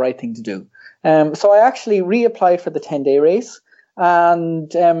that was the right thing to do. So I actually reapplied for the 10-day race.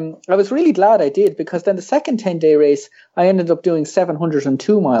 And I was really glad I did, because then the second 10-day race, I ended up doing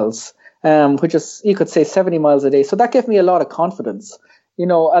 702 miles, which is, you could say, 70 miles a day. So that gave me a lot of confidence.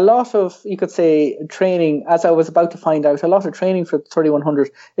 A lot of, you could say, training, as I was about to find out, a lot of training for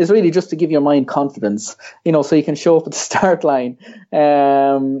 3,100 is really just to give your mind confidence, so you can show up at the start line,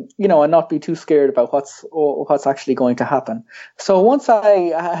 and not be too scared about what's actually going to happen. So once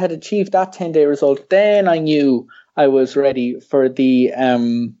I had achieved that 10-day result, then I knew I was ready for the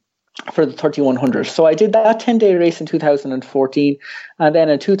 3,100. So I did that 10-day race in 2014, and then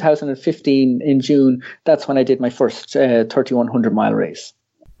in 2015 in June, that's when I did my first 3,100 mile race.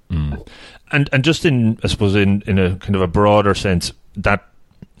 Mm. And just in a kind of a broader sense, that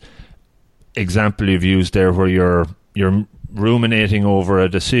example you've used there, where you're ruminating over a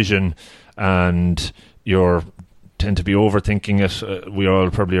decision and you're tend to be overthinking it. We all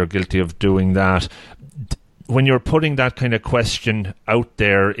probably are guilty of doing that. When you're putting that kind of question out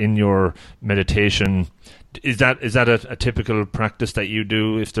there in your meditation, is that a typical practice that you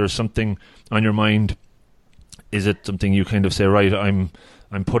do? If there's something on your mind, is it something you kind of say, right, I'm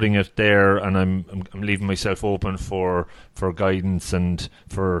putting it there, and I'm leaving myself open for guidance and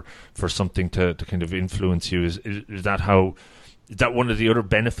for something to kind of influence you? Is that one of the other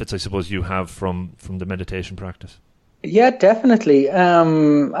benefits, I suppose, you have from the meditation practice? Yeah, definitely.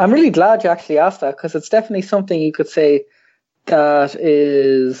 I'm really glad you actually asked that, because it's definitely something you could say that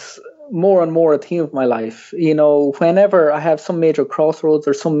is more and more a theme of my life. Whenever I have some major crossroads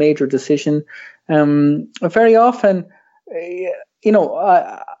or some major decision, very often, I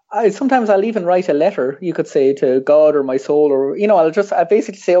sometimes I'll even write a letter, you could say, to God or my soul, or, I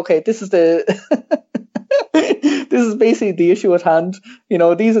basically say, okay, this is this is basically the issue at hand.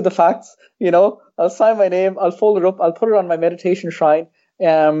 These are the facts. I'll sign my name, I'll fold it up, I'll put it on my meditation shrine,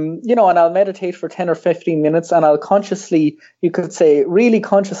 and I'll meditate for 10 or 15 minutes, and I'll consciously, you could say, really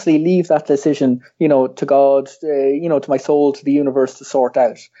consciously leave that decision, to God, to my soul, to the universe to sort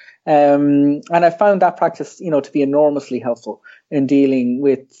out. And I found that practice, to be enormously helpful in dealing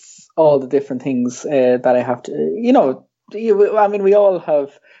with all the different things that I have to, we all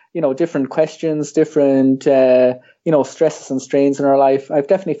have, different questions, different, stresses and strains in our life. I've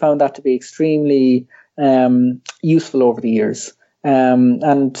definitely found that to be extremely useful over the years.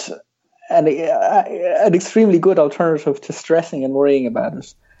 And an extremely good alternative to stressing and worrying about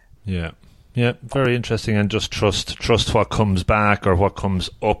it. Yeah, very interesting. And just trust what comes back or what comes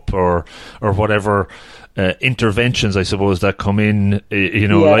up or whatever interventions, I suppose, that come in.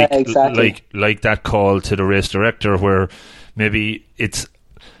 Exactly. like that call to the race director, where maybe it's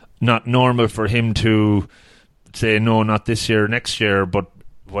not normal for him to say no, not this year, next year, but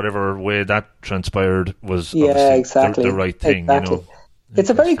whatever way that transpired was obviously the right thing. Exactly. It's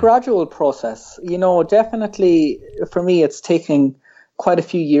a very gradual process. Definitely for me, it's taking quite a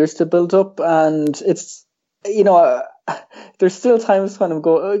few years to build up, and it's, there's still times when I'm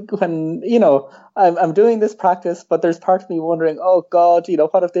doing this practice, but there's part of me wondering, oh God,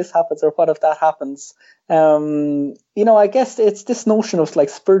 what if this happens or what if that happens? I guess it's this notion of like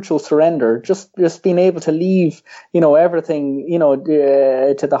spiritual surrender, just being able to leave, everything,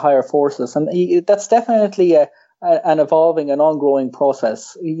 to the higher forces. And that's definitely an evolving and ongoing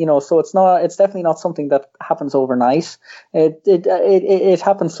process, so it's definitely not something that happens overnight. It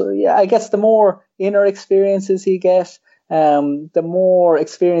happens. I guess the more inner experiences you get, the more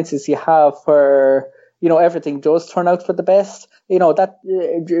experiences you have where, everything does turn out for the best, that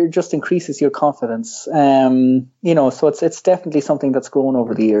just increases your confidence. So it's definitely something that's grown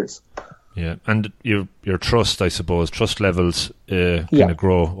over the years. Yeah, and your trust, I suppose, trust levels kind of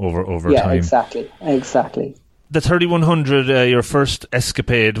grow over time. Yeah, exactly. The 3100, your first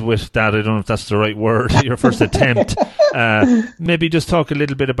escapade with that, I don't know if that's the right word, your first attempt. Maybe just talk a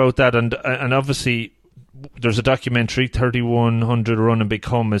little bit about that. And obviously, there's a documentary, 3100 Run and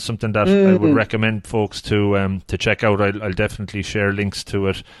Become, is something that I would recommend folks to check out. I'll definitely share links to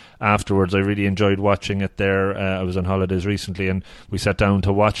it afterwards. I really enjoyed watching it there. I was on holidays recently and we sat down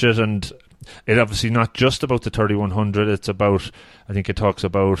to watch it, and it obviously not just about the 3100. It's about, I think it talks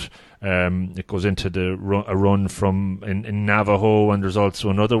about, it goes into a run from in Navajo, and there's also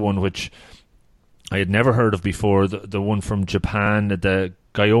another one which I had never heard of before, the one from Japan, the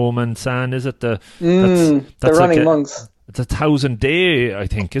Gyoman-san, is it? That's the running like monks. It's 1,000 day, I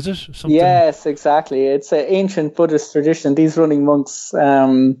think, is it? Something? Yes, exactly. It's an ancient Buddhist tradition, these running monks.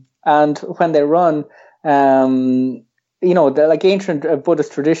 And when they run, the like ancient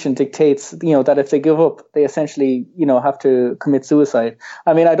Buddhist tradition dictates, that if they give up, they essentially, have to commit suicide.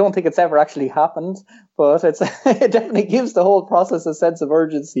 I mean, I don't think it's ever actually happened, but it definitely gives the whole process a sense of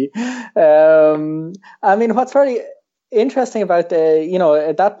urgency. What's very interesting about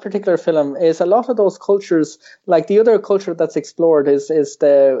that particular film is a lot of those cultures, like the other culture that's explored is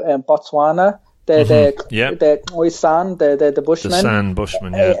the Botswana, the Khoisan, the Bushmen. The San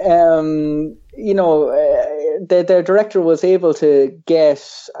Bushmen, yeah. The director was able to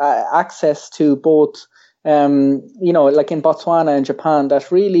get access to both, like in Botswana and Japan,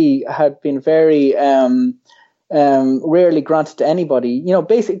 that really had been very rarely granted to anybody,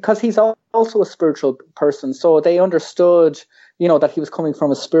 basically because he's also a spiritual person. So they understood, that he was coming from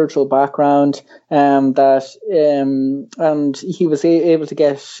a spiritual background, and he was able to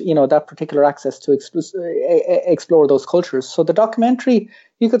get, that particular access to explore those cultures. So the documentary,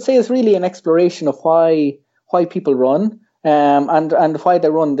 you could say, is really an exploration of why people run, and why they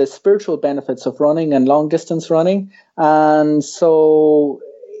run, the spiritual benefits of running and long distance running. And so,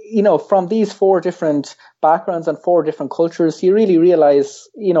 from these 4 different backgrounds and 4 different cultures, you really realize,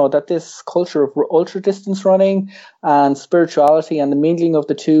 that this culture of ultra distance running and spirituality and the mingling of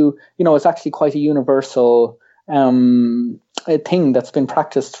the two, is actually quite a universal a thing that's been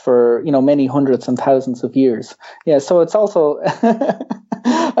practiced for, many hundreds and thousands of years. Yeah, so it's also,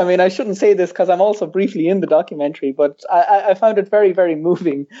 I shouldn't say this because I'm also briefly in the documentary, but I found it very, very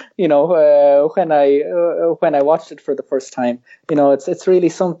moving, when I watched it for the first time. It's really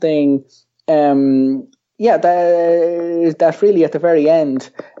something, that really at the very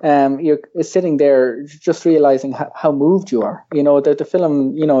end, you're sitting there just realizing how moved you are. The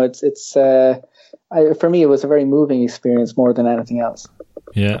film, for me, it was a very moving experience more than anything else.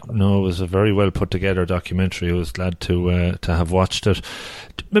 Yeah, no, it was a very well put together documentary. I was glad to have watched it.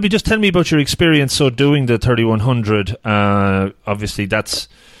 Maybe just tell me about your experience. So doing the 3100, obviously that's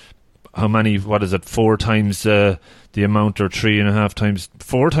how many? What is it? 4 times the amount, or 3.5 times,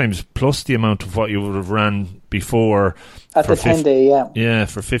 4 times plus the amount of what you would have ran before. At the 10-day, yeah. Yeah,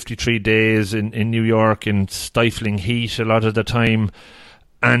 for 53 days in New York in stifling heat a lot of the time.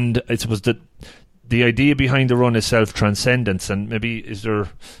 And I suppose that the idea behind the run is self-transcendence, and maybe is there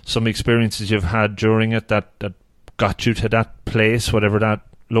some experiences you've had during it that got you to that place, whatever that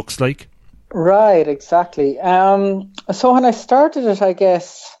looks like? Right, exactly. So when I started it, I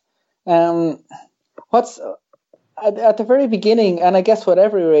guess, what's at the very beginning, and I guess with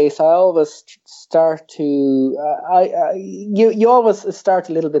every race, I always start to, you always start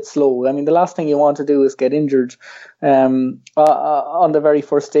a little bit slow. I mean, the last thing you want to do is get injured on the very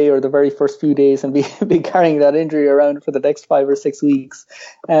first day or the very first few days and be carrying that injury around for the next 5 or 6 weeks.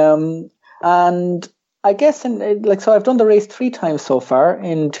 And I guess, so I've done the race 3 times so far,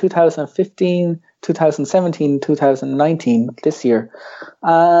 in 2015, 2017, 2019, this year.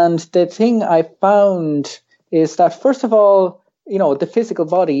 And the thing I found is that, first of all, the physical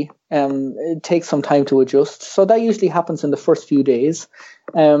body it takes some time to adjust. So that usually happens in the first few days.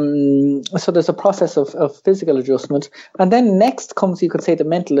 So there's a process of physical adjustment. And then next comes, you could say, the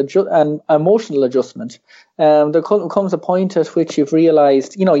mental and emotional adjustment. There comes a point at which you've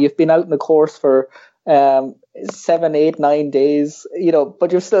realized, you've been out in the course for 7, 8, 9 days,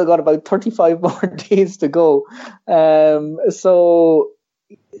 but you've still got about 35 more days to go. So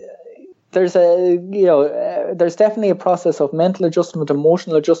there's there's definitely a process of mental adjustment,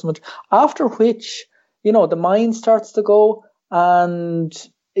 emotional adjustment, after which, the mind starts to go. And,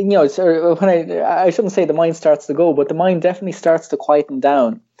 I shouldn't say the mind starts to go, but the mind definitely starts to quieten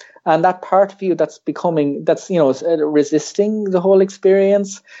down. And that part of you that's resisting the whole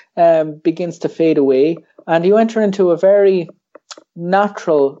experience begins to fade away. And you enter into a very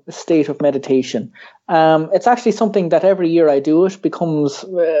natural state of meditation. It's actually something that every year I do, it becomes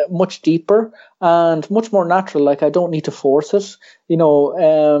much deeper and much more natural. Like, I don't need to force it.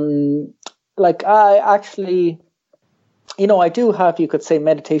 I actually, I do have, you could say,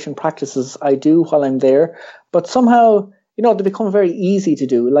 meditation practices I do while I'm there, but somehow, they become very easy to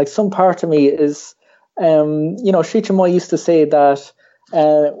do. Like, some part of me is, Sri Chinmoy used to say that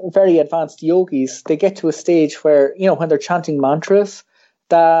very advanced yogis, they get to a stage where, when they're chanting mantras,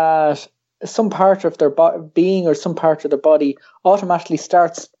 that some part of their being or some part of their body automatically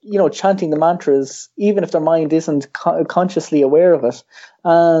starts, chanting the mantras, even if their mind isn't consciously aware of it.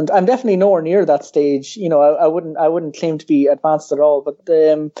 And I'm definitely nowhere near that stage. I wouldn't claim to be advanced at all, but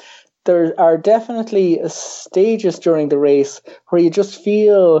there are definitely stages during the race where you just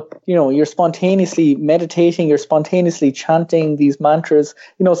feel, you're spontaneously meditating, you're spontaneously chanting these mantras.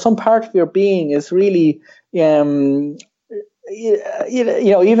 Some part of your being is really, even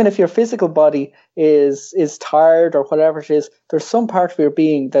if your physical body is tired or whatever it is, there's some part of your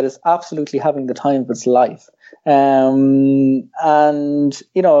being that is absolutely having the time of its life. And,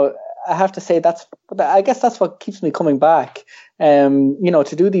 I have to say I guess that's what keeps me coming back,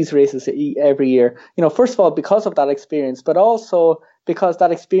 to do these races every year. First of all, because of that experience, but also because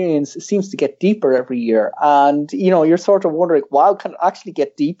that experience seems to get deeper every year. And, you're sort of wondering, wow, can it actually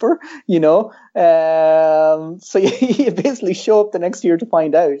get deeper? So you basically show up the next year to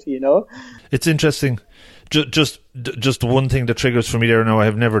find out, It's interesting. Just one thing that triggers for me there now, I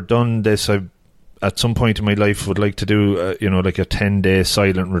have never done this. I at some point in my life would like to do like a 10-day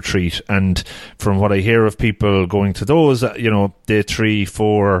silent retreat, and from what I hear of people going to those, day 3,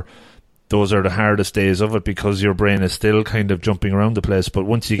 4, those are the hardest days of it, because your brain is still kind of jumping around the place. But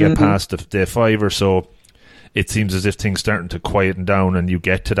once you get past the day 5 or so, it seems as if things starting to quieten down, and you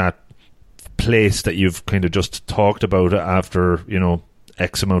get to that place that you've kind of just talked about after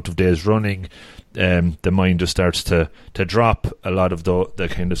X amount of days running. The mind just starts to drop a lot of the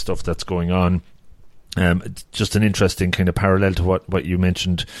kind of stuff that's going on. Just an interesting kind of parallel to what you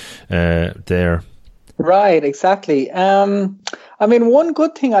mentioned there. Right, exactly. One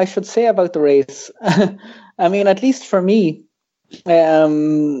good thing I should say about the race, at least for me, is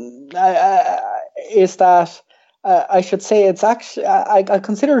that I should say it's actually, I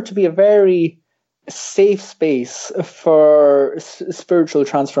consider it to be a very safe space for spiritual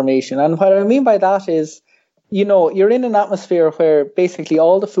transformation. And what I mean by that is, you're in an atmosphere where basically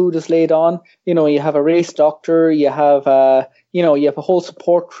all the food is laid on. You have a race doctor, you have a whole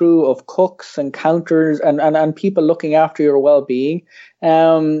support crew of cooks and counters and people looking after your well-being.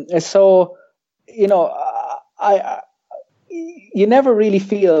 So, you never really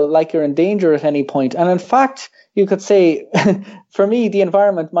feel like you're in danger at any point. And in fact, you could say, for me, the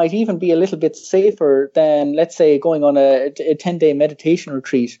environment might even be a little bit safer than, let's say, going on a 10-day meditation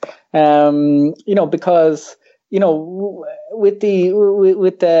retreat. Because, with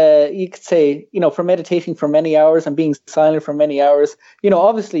the, you could say, for meditating for many hours and being silent for many hours,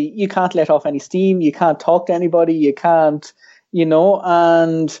 obviously you can't let off any steam, you can't talk to anybody, you can't,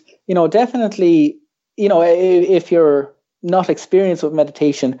 and, definitely, if you're not experienced with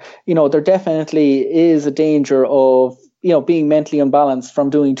meditation, there definitely is a danger of, being mentally unbalanced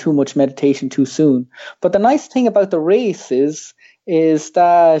from doing too much meditation too soon. But the nice thing about the race is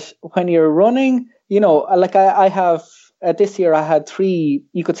that when you're running, like I have, this year I had 3,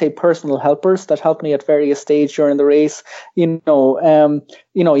 you could say, personal helpers that helped me at various stages during the race. You have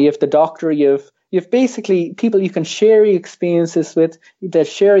the doctor, you've basically people you can share your experiences with, that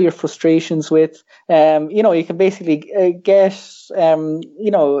share your frustrations with. You can basically get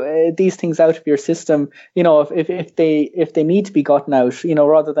these things out of your system. If they need to be gotten out.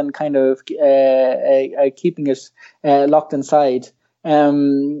 Rather than kind of keeping it locked inside.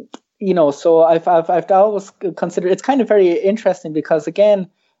 So I've always considered, it's kind of very interesting because, again,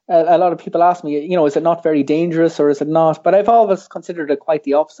 a lot of people ask me, is it not very dangerous or is it not? But I've always considered it quite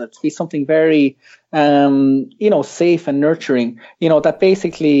the opposite, to be something very, safe and nurturing, that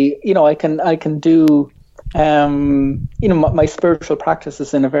basically, I can do, my spiritual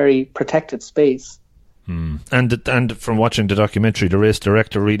practices in a very protected space. And from watching the documentary, the race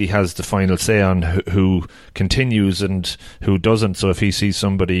director really has the final say on who continues and who doesn't. So if he sees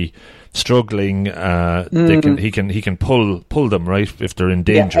somebody struggling, he can pull them, right, if they're in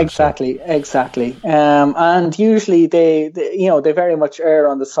danger. Yeah, exactly. And usually they very much err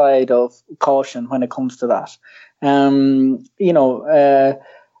on the side of caution when it comes to that.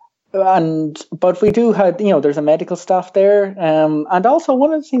 But we do have, there's a medical staff there. And also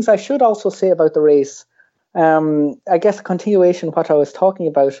one of the things I should also say about the race, I guess a continuation of what I was talking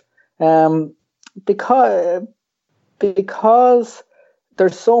about, because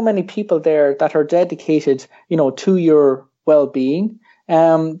there's so many people there that are dedicated, to your well-being.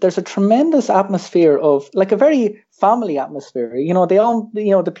 There's a tremendous atmosphere of, like, a very family atmosphere. They all,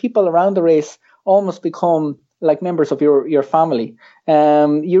 the people around the race almost become like members of your family.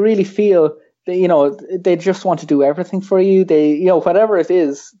 You really feel they just want to do everything for you. They, whatever it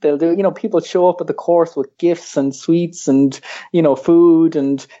is, they'll do. People show up at the course with gifts and sweets and, food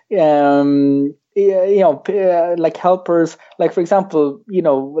and, like helpers. Like, for example,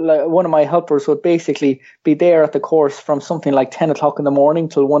 like one of my helpers would basically be there at the course from something like 10 o'clock in the morning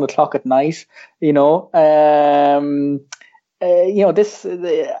till 1 o'clock at night, and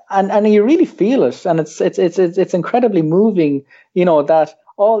you really feel it, and it's incredibly moving, that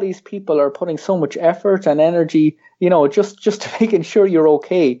all these people are putting so much effort and energy, just to making sure you're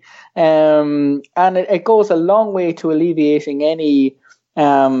okay. And it goes a long way to alleviating any,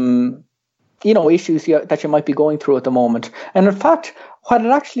 issues that you might be going through at the moment. And in fact, what it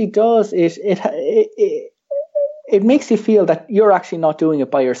actually does is it makes you feel that you're actually not doing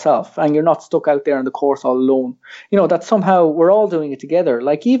it by yourself and you're not stuck out there in the course all alone. That somehow we're all doing it together.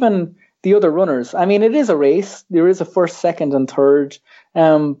 Like even the other runners. I mean, it is a race. There is a first, second, and third.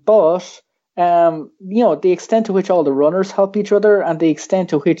 But the extent to which all the runners help each other and the extent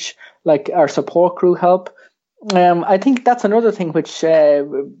to which, like, our support crew help, I think that's another thing which,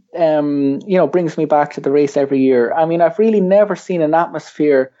 brings me back to the race every year. I mean, I've really never seen an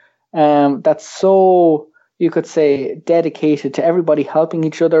atmosphere that's so, you could say, dedicated to everybody helping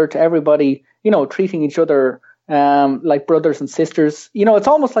each other, to everybody, treating each other like brothers and sisters. It's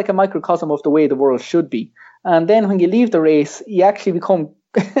almost like a microcosm of the way the world should be. And then when you leave the race, you actually become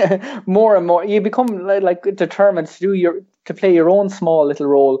more and more, you become like determined to play your own small little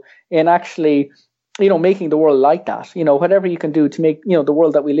role in actually, making the world like that. Whatever you can do to make, the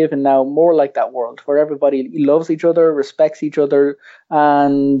world that we live in now more like that world, where everybody loves each other, respects each other,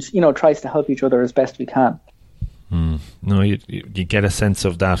 and, tries to help each other as best we can. No, you get a sense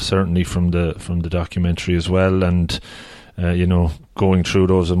of that certainly from the documentary as well, and going through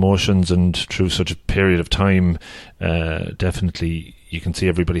those emotions and through such a period of time, definitely you can see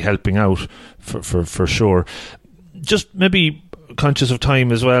everybody helping out for sure. Just maybe conscious of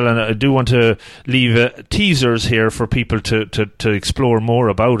time as well, and I do want to leave teasers here for people to explore more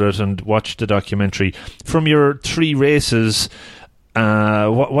about it and watch the documentary. From your 3 races,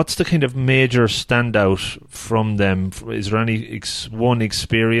 what's the kind of major standout from them? Is there any one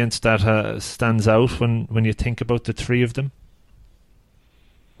experience that stands out when you think about the 3 of them?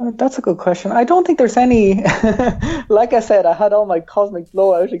 That's a good question. I don't think there's any. Like I said, I had all my cosmic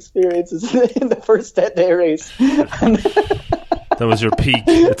blowout experiences in the first 10-day race. That was your peak.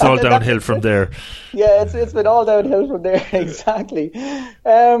 It's all downhill from there. Yeah, it's been all downhill from there. Exactly.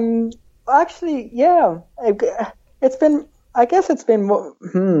 Actually, yeah, it's been. I guess it's been.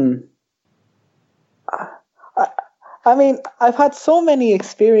 I mean, I've had so many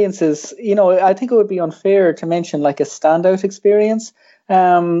experiences. I think it would be unfair to mention like a standout experience.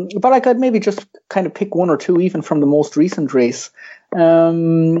 But I could maybe just kind of pick 1 or 2, even from the most recent race.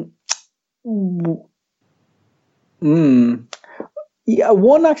 Yeah,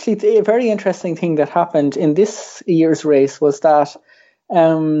 one actually a very interesting thing that happened in this year's race was that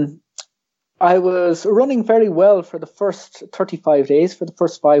I was running very well for the first 35 days, for the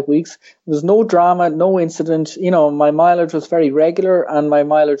first 5 weeks. There was no drama, no incident. My mileage was very regular and my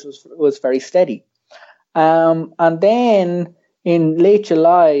mileage was very steady. And then in late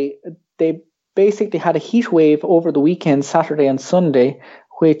July, they basically had a heat wave over the weekend, Saturday and Sunday,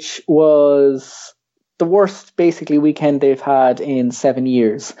 which was the worst basically weekend they've had in 7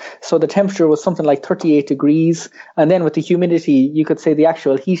 years. So the temperature was something like 38 degrees. And then with the humidity, you could say the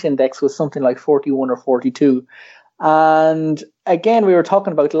actual heat index was something like 41 or 42. And again, we were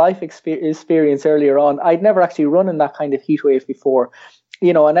talking about life experience earlier on. I'd never actually run in that kind of heat wave before,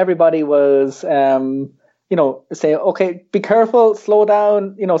 and everybody was, saying, okay, be careful, slow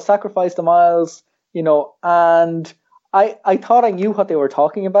down, sacrifice the miles, and I thought I knew what they were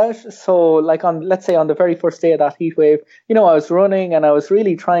talking about. So like let's say on the very first day of that heat wave, I was running and I was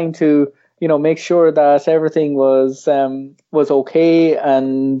really trying to, make sure that everything was okay.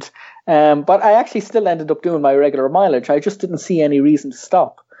 And, but I actually still ended up doing my regular mileage. I just didn't see any reason to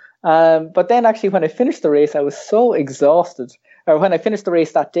stop. But then actually when I finished the race, I was so exhausted. Or when I finished the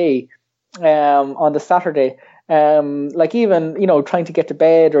race that day, on the Saturday, like even, trying to get to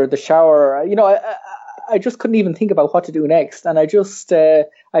bed or the shower, I just couldn't even think about what to do next. And I just,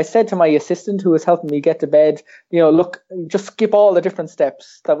 I said to my assistant who was helping me get to bed, look, just skip all the different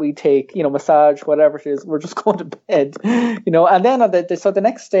steps that we take, massage, whatever it is, we're just going to bed, and then so the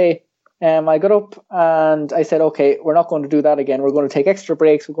next day, I got up and I said, okay, we're not going to do that again. We're going to take extra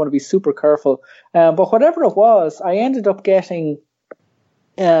breaks. We're going to be super careful. But whatever it was, I ended up getting,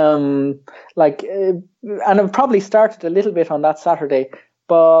 and it probably started a little bit on that Saturday,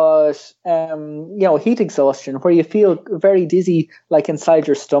 but, heat exhaustion where you feel very dizzy, like inside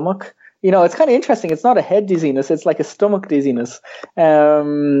your stomach. It's kind of interesting. It's not a head dizziness. It's like a stomach dizziness.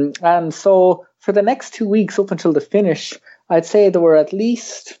 And so for the next 2 weeks up until the finish, I'd say there were at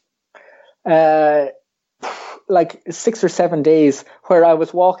least, like 6 or 7 days where I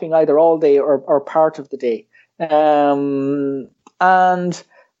was walking either all day or part of the day. And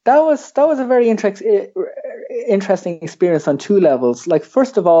that was a very interesting experience on two levels. Like,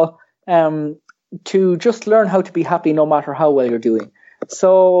 first of all, to just learn how to be happy no matter how well you're doing.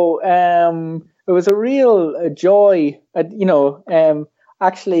 So it was a real joy,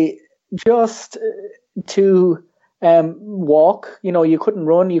 actually just to walk. You couldn't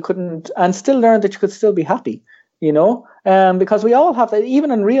run, you couldn't, and still learn that you could still be happy. Because we all have that,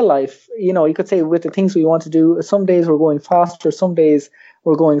 even in real life. You could say with the things we want to do, some days we're going faster, some days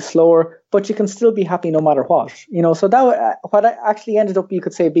we're going slower, but you can still be happy no matter what. So that what actually ended up, you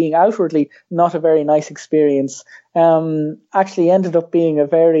could say, being outwardly not a very nice experience, actually ended up being a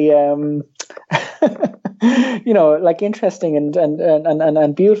very, like interesting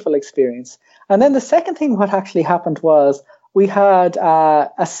and beautiful experience. And then the second thing, what actually happened was we had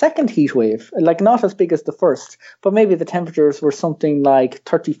a second heat wave, like not as big as the first, but maybe the temperatures were something like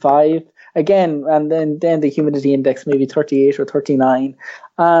 35 again, and then the humidity index maybe 38 or 39.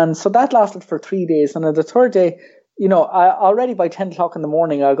 And so that lasted for 3 days. And on the third day, I already by 10 o'clock in the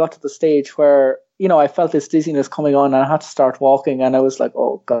morning, I got to the stage where, I felt this dizziness coming on and I had to start walking. And I was like,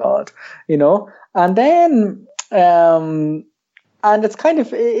 oh God, and then, and it's kind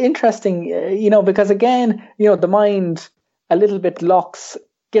of interesting, because again, the mind a little bit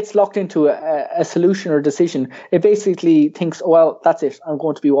gets locked into a solution or decision. It basically thinks, well, that's it. I'm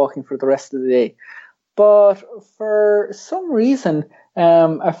going to be walking for the rest of the day. But for some reason,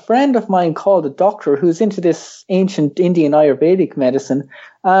 a friend of mine called a doctor who's into this ancient Indian Ayurvedic medicine.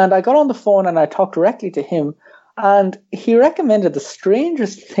 And I got on the phone and I talked directly to him. And he recommended the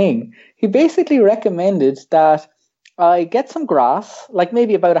strangest thing. He basically recommended that I get some grass, like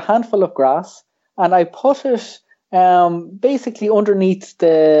maybe about a handful of grass, and I put it basically underneath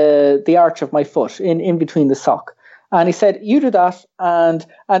the arch of my foot, in between the sock. And he said, you do that. And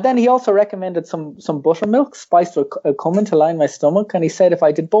then he also recommended some buttermilk spiced with cumin to line my stomach. And he said if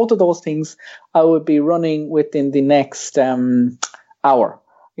I did both of those things, I would be running within the next hour,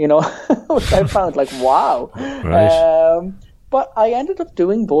 which I found like, wow. Right. But I ended up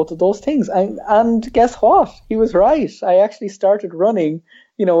doing both of those things. And guess what? He was right. I actually started running,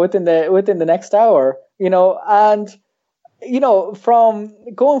 within the next hour, and, from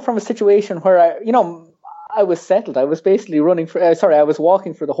going from a situation where I was settled. I was basically I was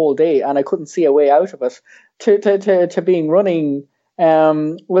walking for the whole day and I couldn't see a way out of it, to being running,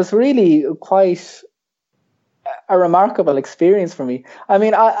 was really quite a remarkable experience for me. I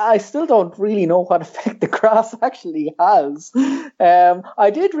mean, I still don't really know what effect the grass actually has. I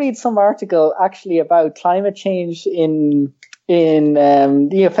did read some article actually about climate change in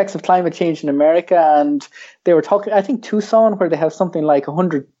the effects of climate change in America, and they were talking, I think, Tucson, where they have something like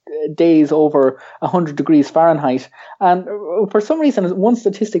 100 days over 100 degrees Fahrenheit. And for some reason, one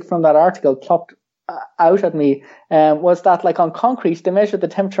statistic from that article plopped out at me was that, like, on concrete, they measured the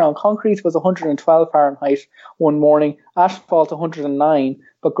temperature on concrete was 112 Fahrenheit one morning, asphalt 109,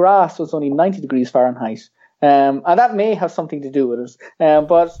 but grass was only 90 degrees Fahrenheit. And that may have something to do with it.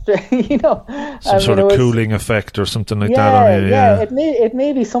 But, you know, some sort of cooling effect or something like that on you. Yeah, it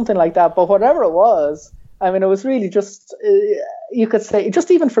may be something like that. But whatever it was, I mean, it was really just, you could say,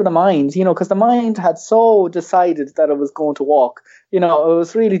 just even for the mind, you know, because the mind had so decided that it was going to walk. You know, it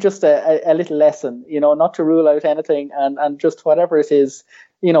was really just a little lesson, you know, not to rule out anything, and just whatever it is,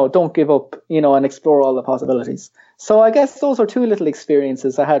 you know, don't give up, you know, and explore all the possibilities. So I guess those are two little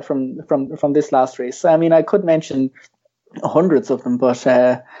experiences I had from this last race. I mean, I could mention hundreds of them, but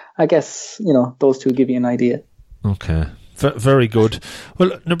I guess, you know, those two give you an idea. Okay, very good. Well,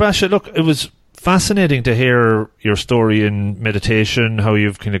 Nirbhasa, look, it was fascinating to hear your story in meditation, how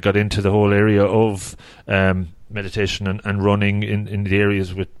you've kind of got into the whole area of meditation and running in the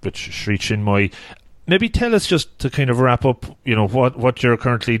areas with Sri Chinmoy. Maybe tell us, just to kind of wrap up, you know, what you're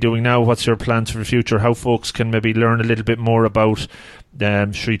currently doing now, what's your plans for the future, how folks can maybe learn a little bit more about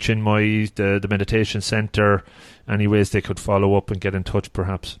Sri Chinmoy, the meditation centre, any ways they could follow up and get in touch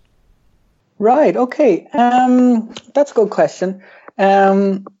perhaps. Right, okay. That's a good question.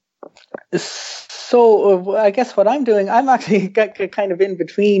 So I guess what I'm doing, I'm actually kind of in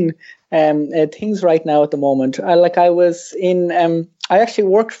between things right now at the moment. I actually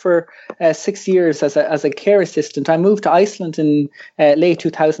worked for 6 years as a care assistant. I moved to Iceland in late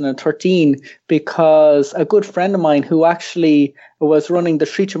 2013 because a good friend of mine who actually was running the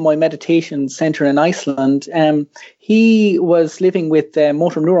Sri Chinmoy Meditation Center in Iceland, he was living with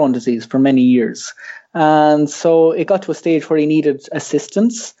motor neuron disease for many years. And so it got to a stage where he needed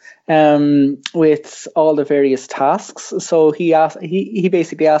assistance with all the various tasks. So he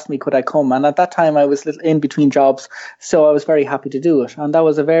basically asked me, could I come? And at that time I was in between jobs, so I was very happy to do it. And that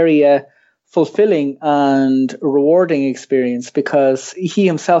was a very fulfilling and rewarding experience, because he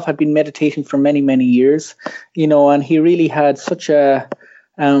himself had been meditating for many, many years, you know, and he really had such a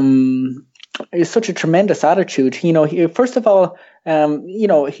tremendous attitude. You know, first of all, you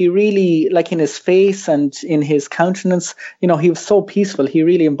know, he really, like in his face and in his countenance, you know, he was so peaceful. He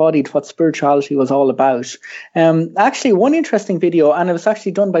really embodied what spirituality was all about. Actually, one interesting video, and it was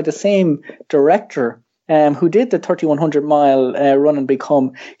actually done by the same director who did the 3,100 mile run and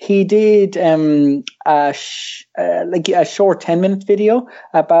become. He did a short 10-minute video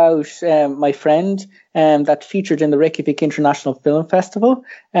about my friend that featured in the Reykjavik International Film Festival.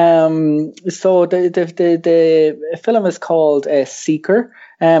 So the film is called Seeker.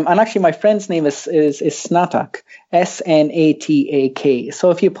 And actually my friend's name is Snatak, Snatak. So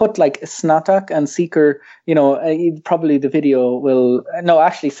if you put like Snatak and Seeker, you know, probably the video will,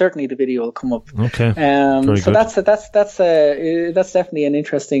 certainly the video will come up. Okay. So that's definitely an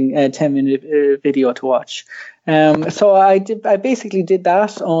interesting 10-minute video to watch. So I basically did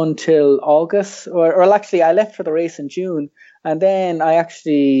that until August, or actually I left for the race in June, and then I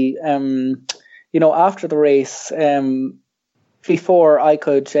actually, you know, after the race, before I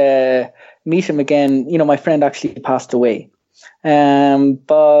could meet him again, you know, my friend actually passed away.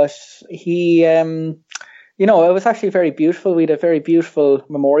 But he, you know, it was actually very beautiful. We had a very beautiful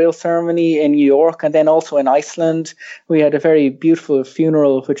memorial ceremony in New York, and then also in Iceland. We had a very beautiful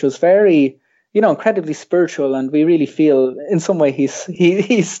funeral, which was very, you know, incredibly spiritual, and we really feel in some way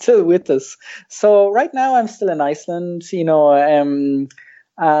he's still with us. So right now I'm still in Iceland, you know,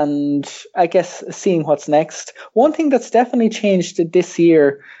 and I guess seeing what's next. One thing that's definitely changed this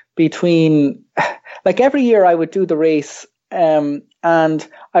year between, like every year I would do the race, and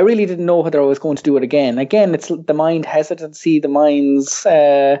I really didn't know whether I was going to do it again. Again, it's the mind hesitancy, the mind's,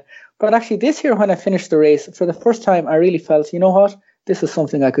 but actually this year when I finished the race, for the first time I really felt, you know what, this is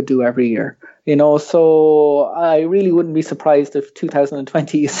something I could do every year, you know, so I really wouldn't be surprised if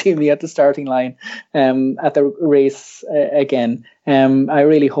 2020 you see me at the starting line at the race again. I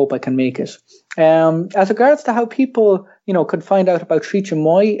really hope I can make it. As regards to how people, you know, could find out about Sri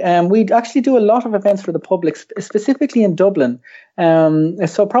Chinmoy, we actually do a lot of events for the public, specifically in Dublin.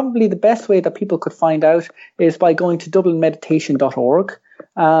 So probably the best way that people could find out is by going to dublinmeditation.org.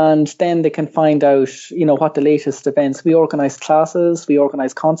 And then they can find out, you know, what the latest events. We organise classes, we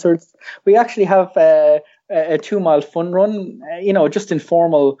organise concerts. We actually have a 2-mile fun run, just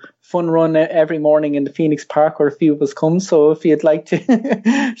informal fun run every morning in the Phoenix Park where a few of us come. So if you'd like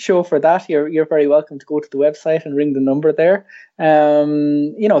to show for that, you're very welcome to go to the website and ring the number there.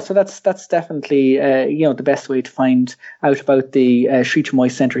 So that's definitely, the best way to find out about the Sríoch Moy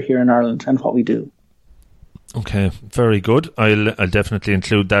Centre here in Ireland and what we do. Okay, very good. I'll definitely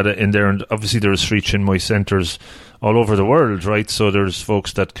include that in there. And obviously there's Sríoch Moy centres all over the world, right? So there's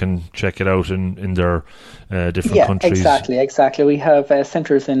folks that can check it out in their different countries. Exactly. We have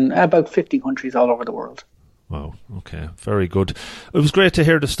centres in about 50 countries all over the world. Wow, okay, very good. It was great to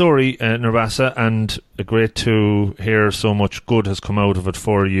hear the story, Nirbhasa, and great to hear so much good has come out of it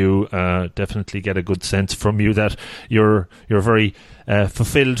for you. Definitely get a good sense from you that you're very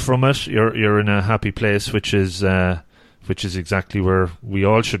fulfilled from it. You're in a happy place, which is exactly where we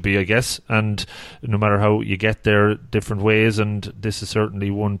all should be, I guess. And no matter how you get there, different ways, and this is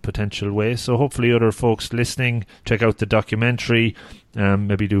certainly one potential way. So hopefully other folks listening check out the documentary,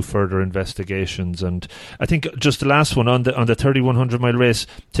 maybe do further investigations. And I think just the last one on the 3,100 mile race,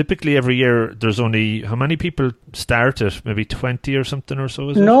 typically every year there's only, how many people start it? Maybe 20 or something or so,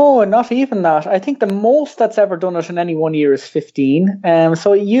 is it? No, not even that. I think the most that's ever done it in any one year is 15.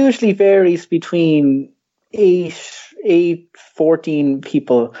 So it usually varies between 14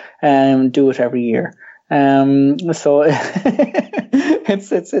 people do it every year. So it's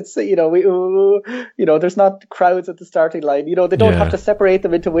there's not crowds at the starting line. They don't have to separate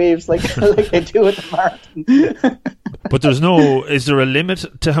them into waves like they do at the marathon. But is there a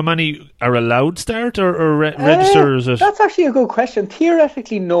limit to how many are allowed start or register? Is it? That's actually a good question.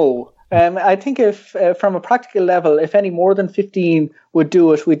 Theoretically, no. I think if from a practical level, if any more than 15 would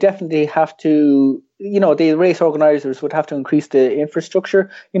do it, we definitely have to, the race organisers would have to increase the infrastructure,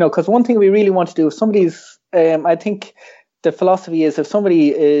 because one thing we really want to do, if somebody's, I think the philosophy is if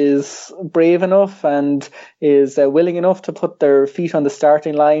somebody is brave enough and is willing enough to put their feet on the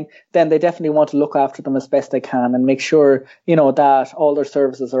starting line, then they definitely want to look after them as best they can and make sure, that all their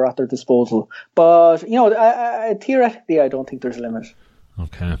services are at their disposal. But, theoretically, I don't think there's a limit.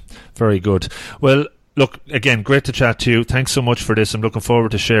 Okay, very good. Well, look, again, great to chat to you. Thanks so much for this. I'm looking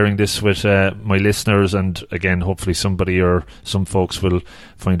forward to sharing this with my listeners, and again, hopefully somebody or some folks will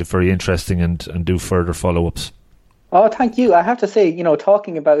find it very interesting and do further follow-ups. Oh, thank you. I have to say,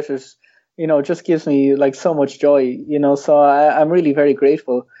 talking about it, just gives me like so much joy, so I'm really very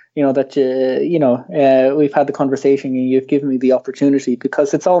grateful, that, we've had the conversation and you've given me the opportunity,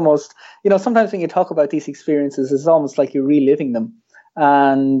 because it's almost, sometimes when you talk about these experiences, it's almost like you're reliving them.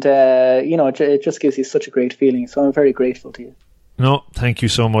 And, it just gives you such a great feeling. So I'm very grateful to you. No, thank you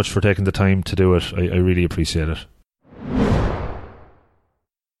so much for taking the time to do it. I really appreciate it.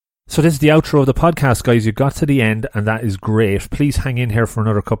 So this is the outro of the podcast, guys. You got to the end, and that is great. Please hang in here for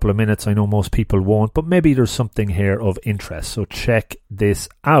another couple of minutes. I know most people won't, but maybe there's something here of interest. So check this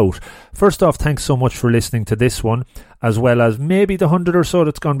out. First off, thanks so much for listening to this one, as well as maybe the 100 or so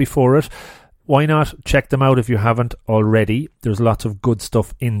that's gone before it. Why not check them out if you haven't already? There's lots of good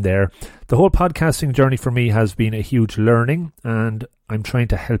stuff in there. The whole podcasting journey for me has been a huge learning, and I'm trying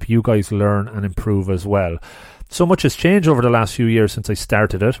to help you guys learn and improve as well. So much has changed over the last few years since I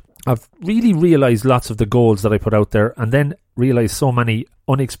started it. I've really realised lots of the goals that I put out there, and then realised so many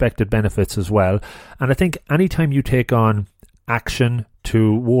unexpected benefits as well. And I think anytime you take on action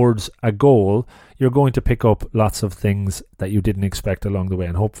towards a goal, you're going to pick up lots of things that you didn't expect along the way,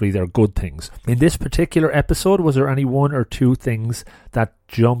 and hopefully they're good things. In this particular episode, was there any one or two things that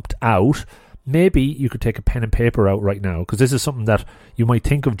jumped out? Maybe you could take a pen and paper out right now, because this is something that you might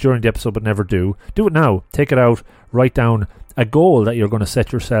think of during the episode but never do. Do it now. Take it out. Write down a goal that you're going to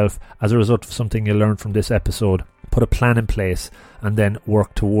set yourself as a result of something you learned from this episode. Put a plan in place and then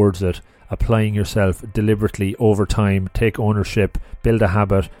work towards it, applying yourself deliberately over time. Take ownership, build a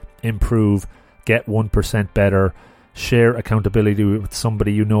habit, improve, get 1% better, share accountability with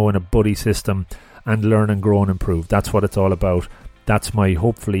somebody you know in a buddy system, and learn and grow and improve. That's what it's all about. That's my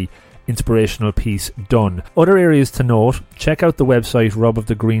hopefully inspirational piece done. Other areas to note: check out the website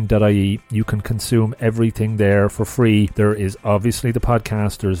robofthegreen.ie. You can consume everything there for free. There is obviously the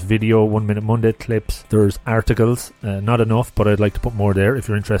podcast, there's video, 1 Minute Monday clips, there's articles, not enough, but I'd like to put more there. If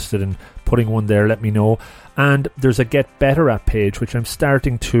you're interested in putting one there, let me know. And there's a Get Better At page, which I'm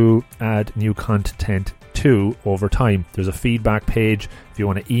starting to add new content to over time. There's a feedback page if you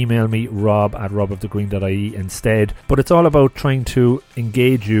want to email me, rob@robofthegreen.ie instead. But it's all about trying to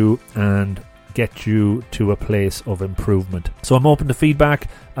engage you and get you to a place of improvement. So I'm open to feedback.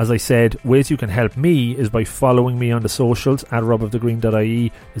 As I said, ways you can help me is by following me on the socials.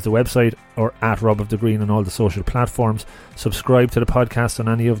 @robofthegreen.ie is the website, or @robofthegreen on all the social platforms. Subscribe to the podcast on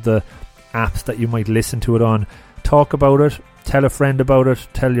any of the apps that you might listen to it on. Talk about it, tell a friend about it,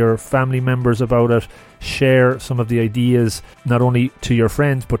 tell your family members about it, share some of the ideas, not only to your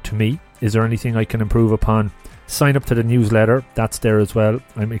friends, but to me. Is there anything I can improve upon? Sign up to the newsletter, that's there as well.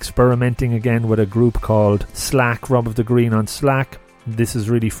 I'm experimenting again with a group called Slack, Rob of the Green on Slack. This is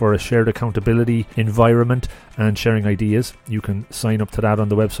really for a shared accountability environment and sharing ideas. You can sign up to that on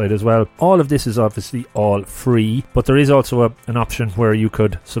the website as well. All of this is obviously all free, but there is also an option where you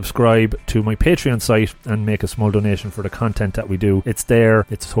could subscribe to my Patreon site and make a small donation for the content that we do. It's there.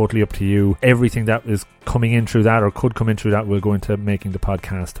 It's totally up to you. Everything that is coming in through that or could come in through that will go into making the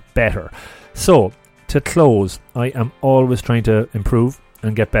podcast better. So, to close, I am always trying to improve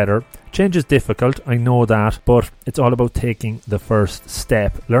and get better. Change is difficult, I know that, but it's all about taking the first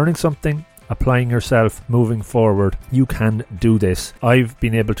step. Learning something, applying yourself, moving forward. You can do this. I've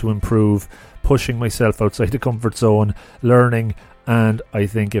been able to improve, pushing myself outside the comfort zone, learning, and I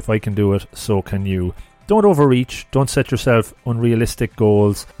think if I can do it, so can you. Don't overreach, don't set yourself unrealistic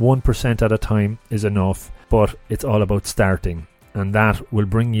goals. 1% at a time is enough, but it's all about starting, and that will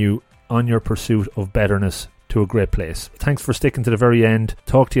bring you on your pursuit of betterness to a great place. Thanks for sticking to the very end.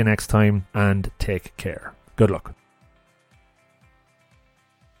 Talk to you next time and take care. Good luck.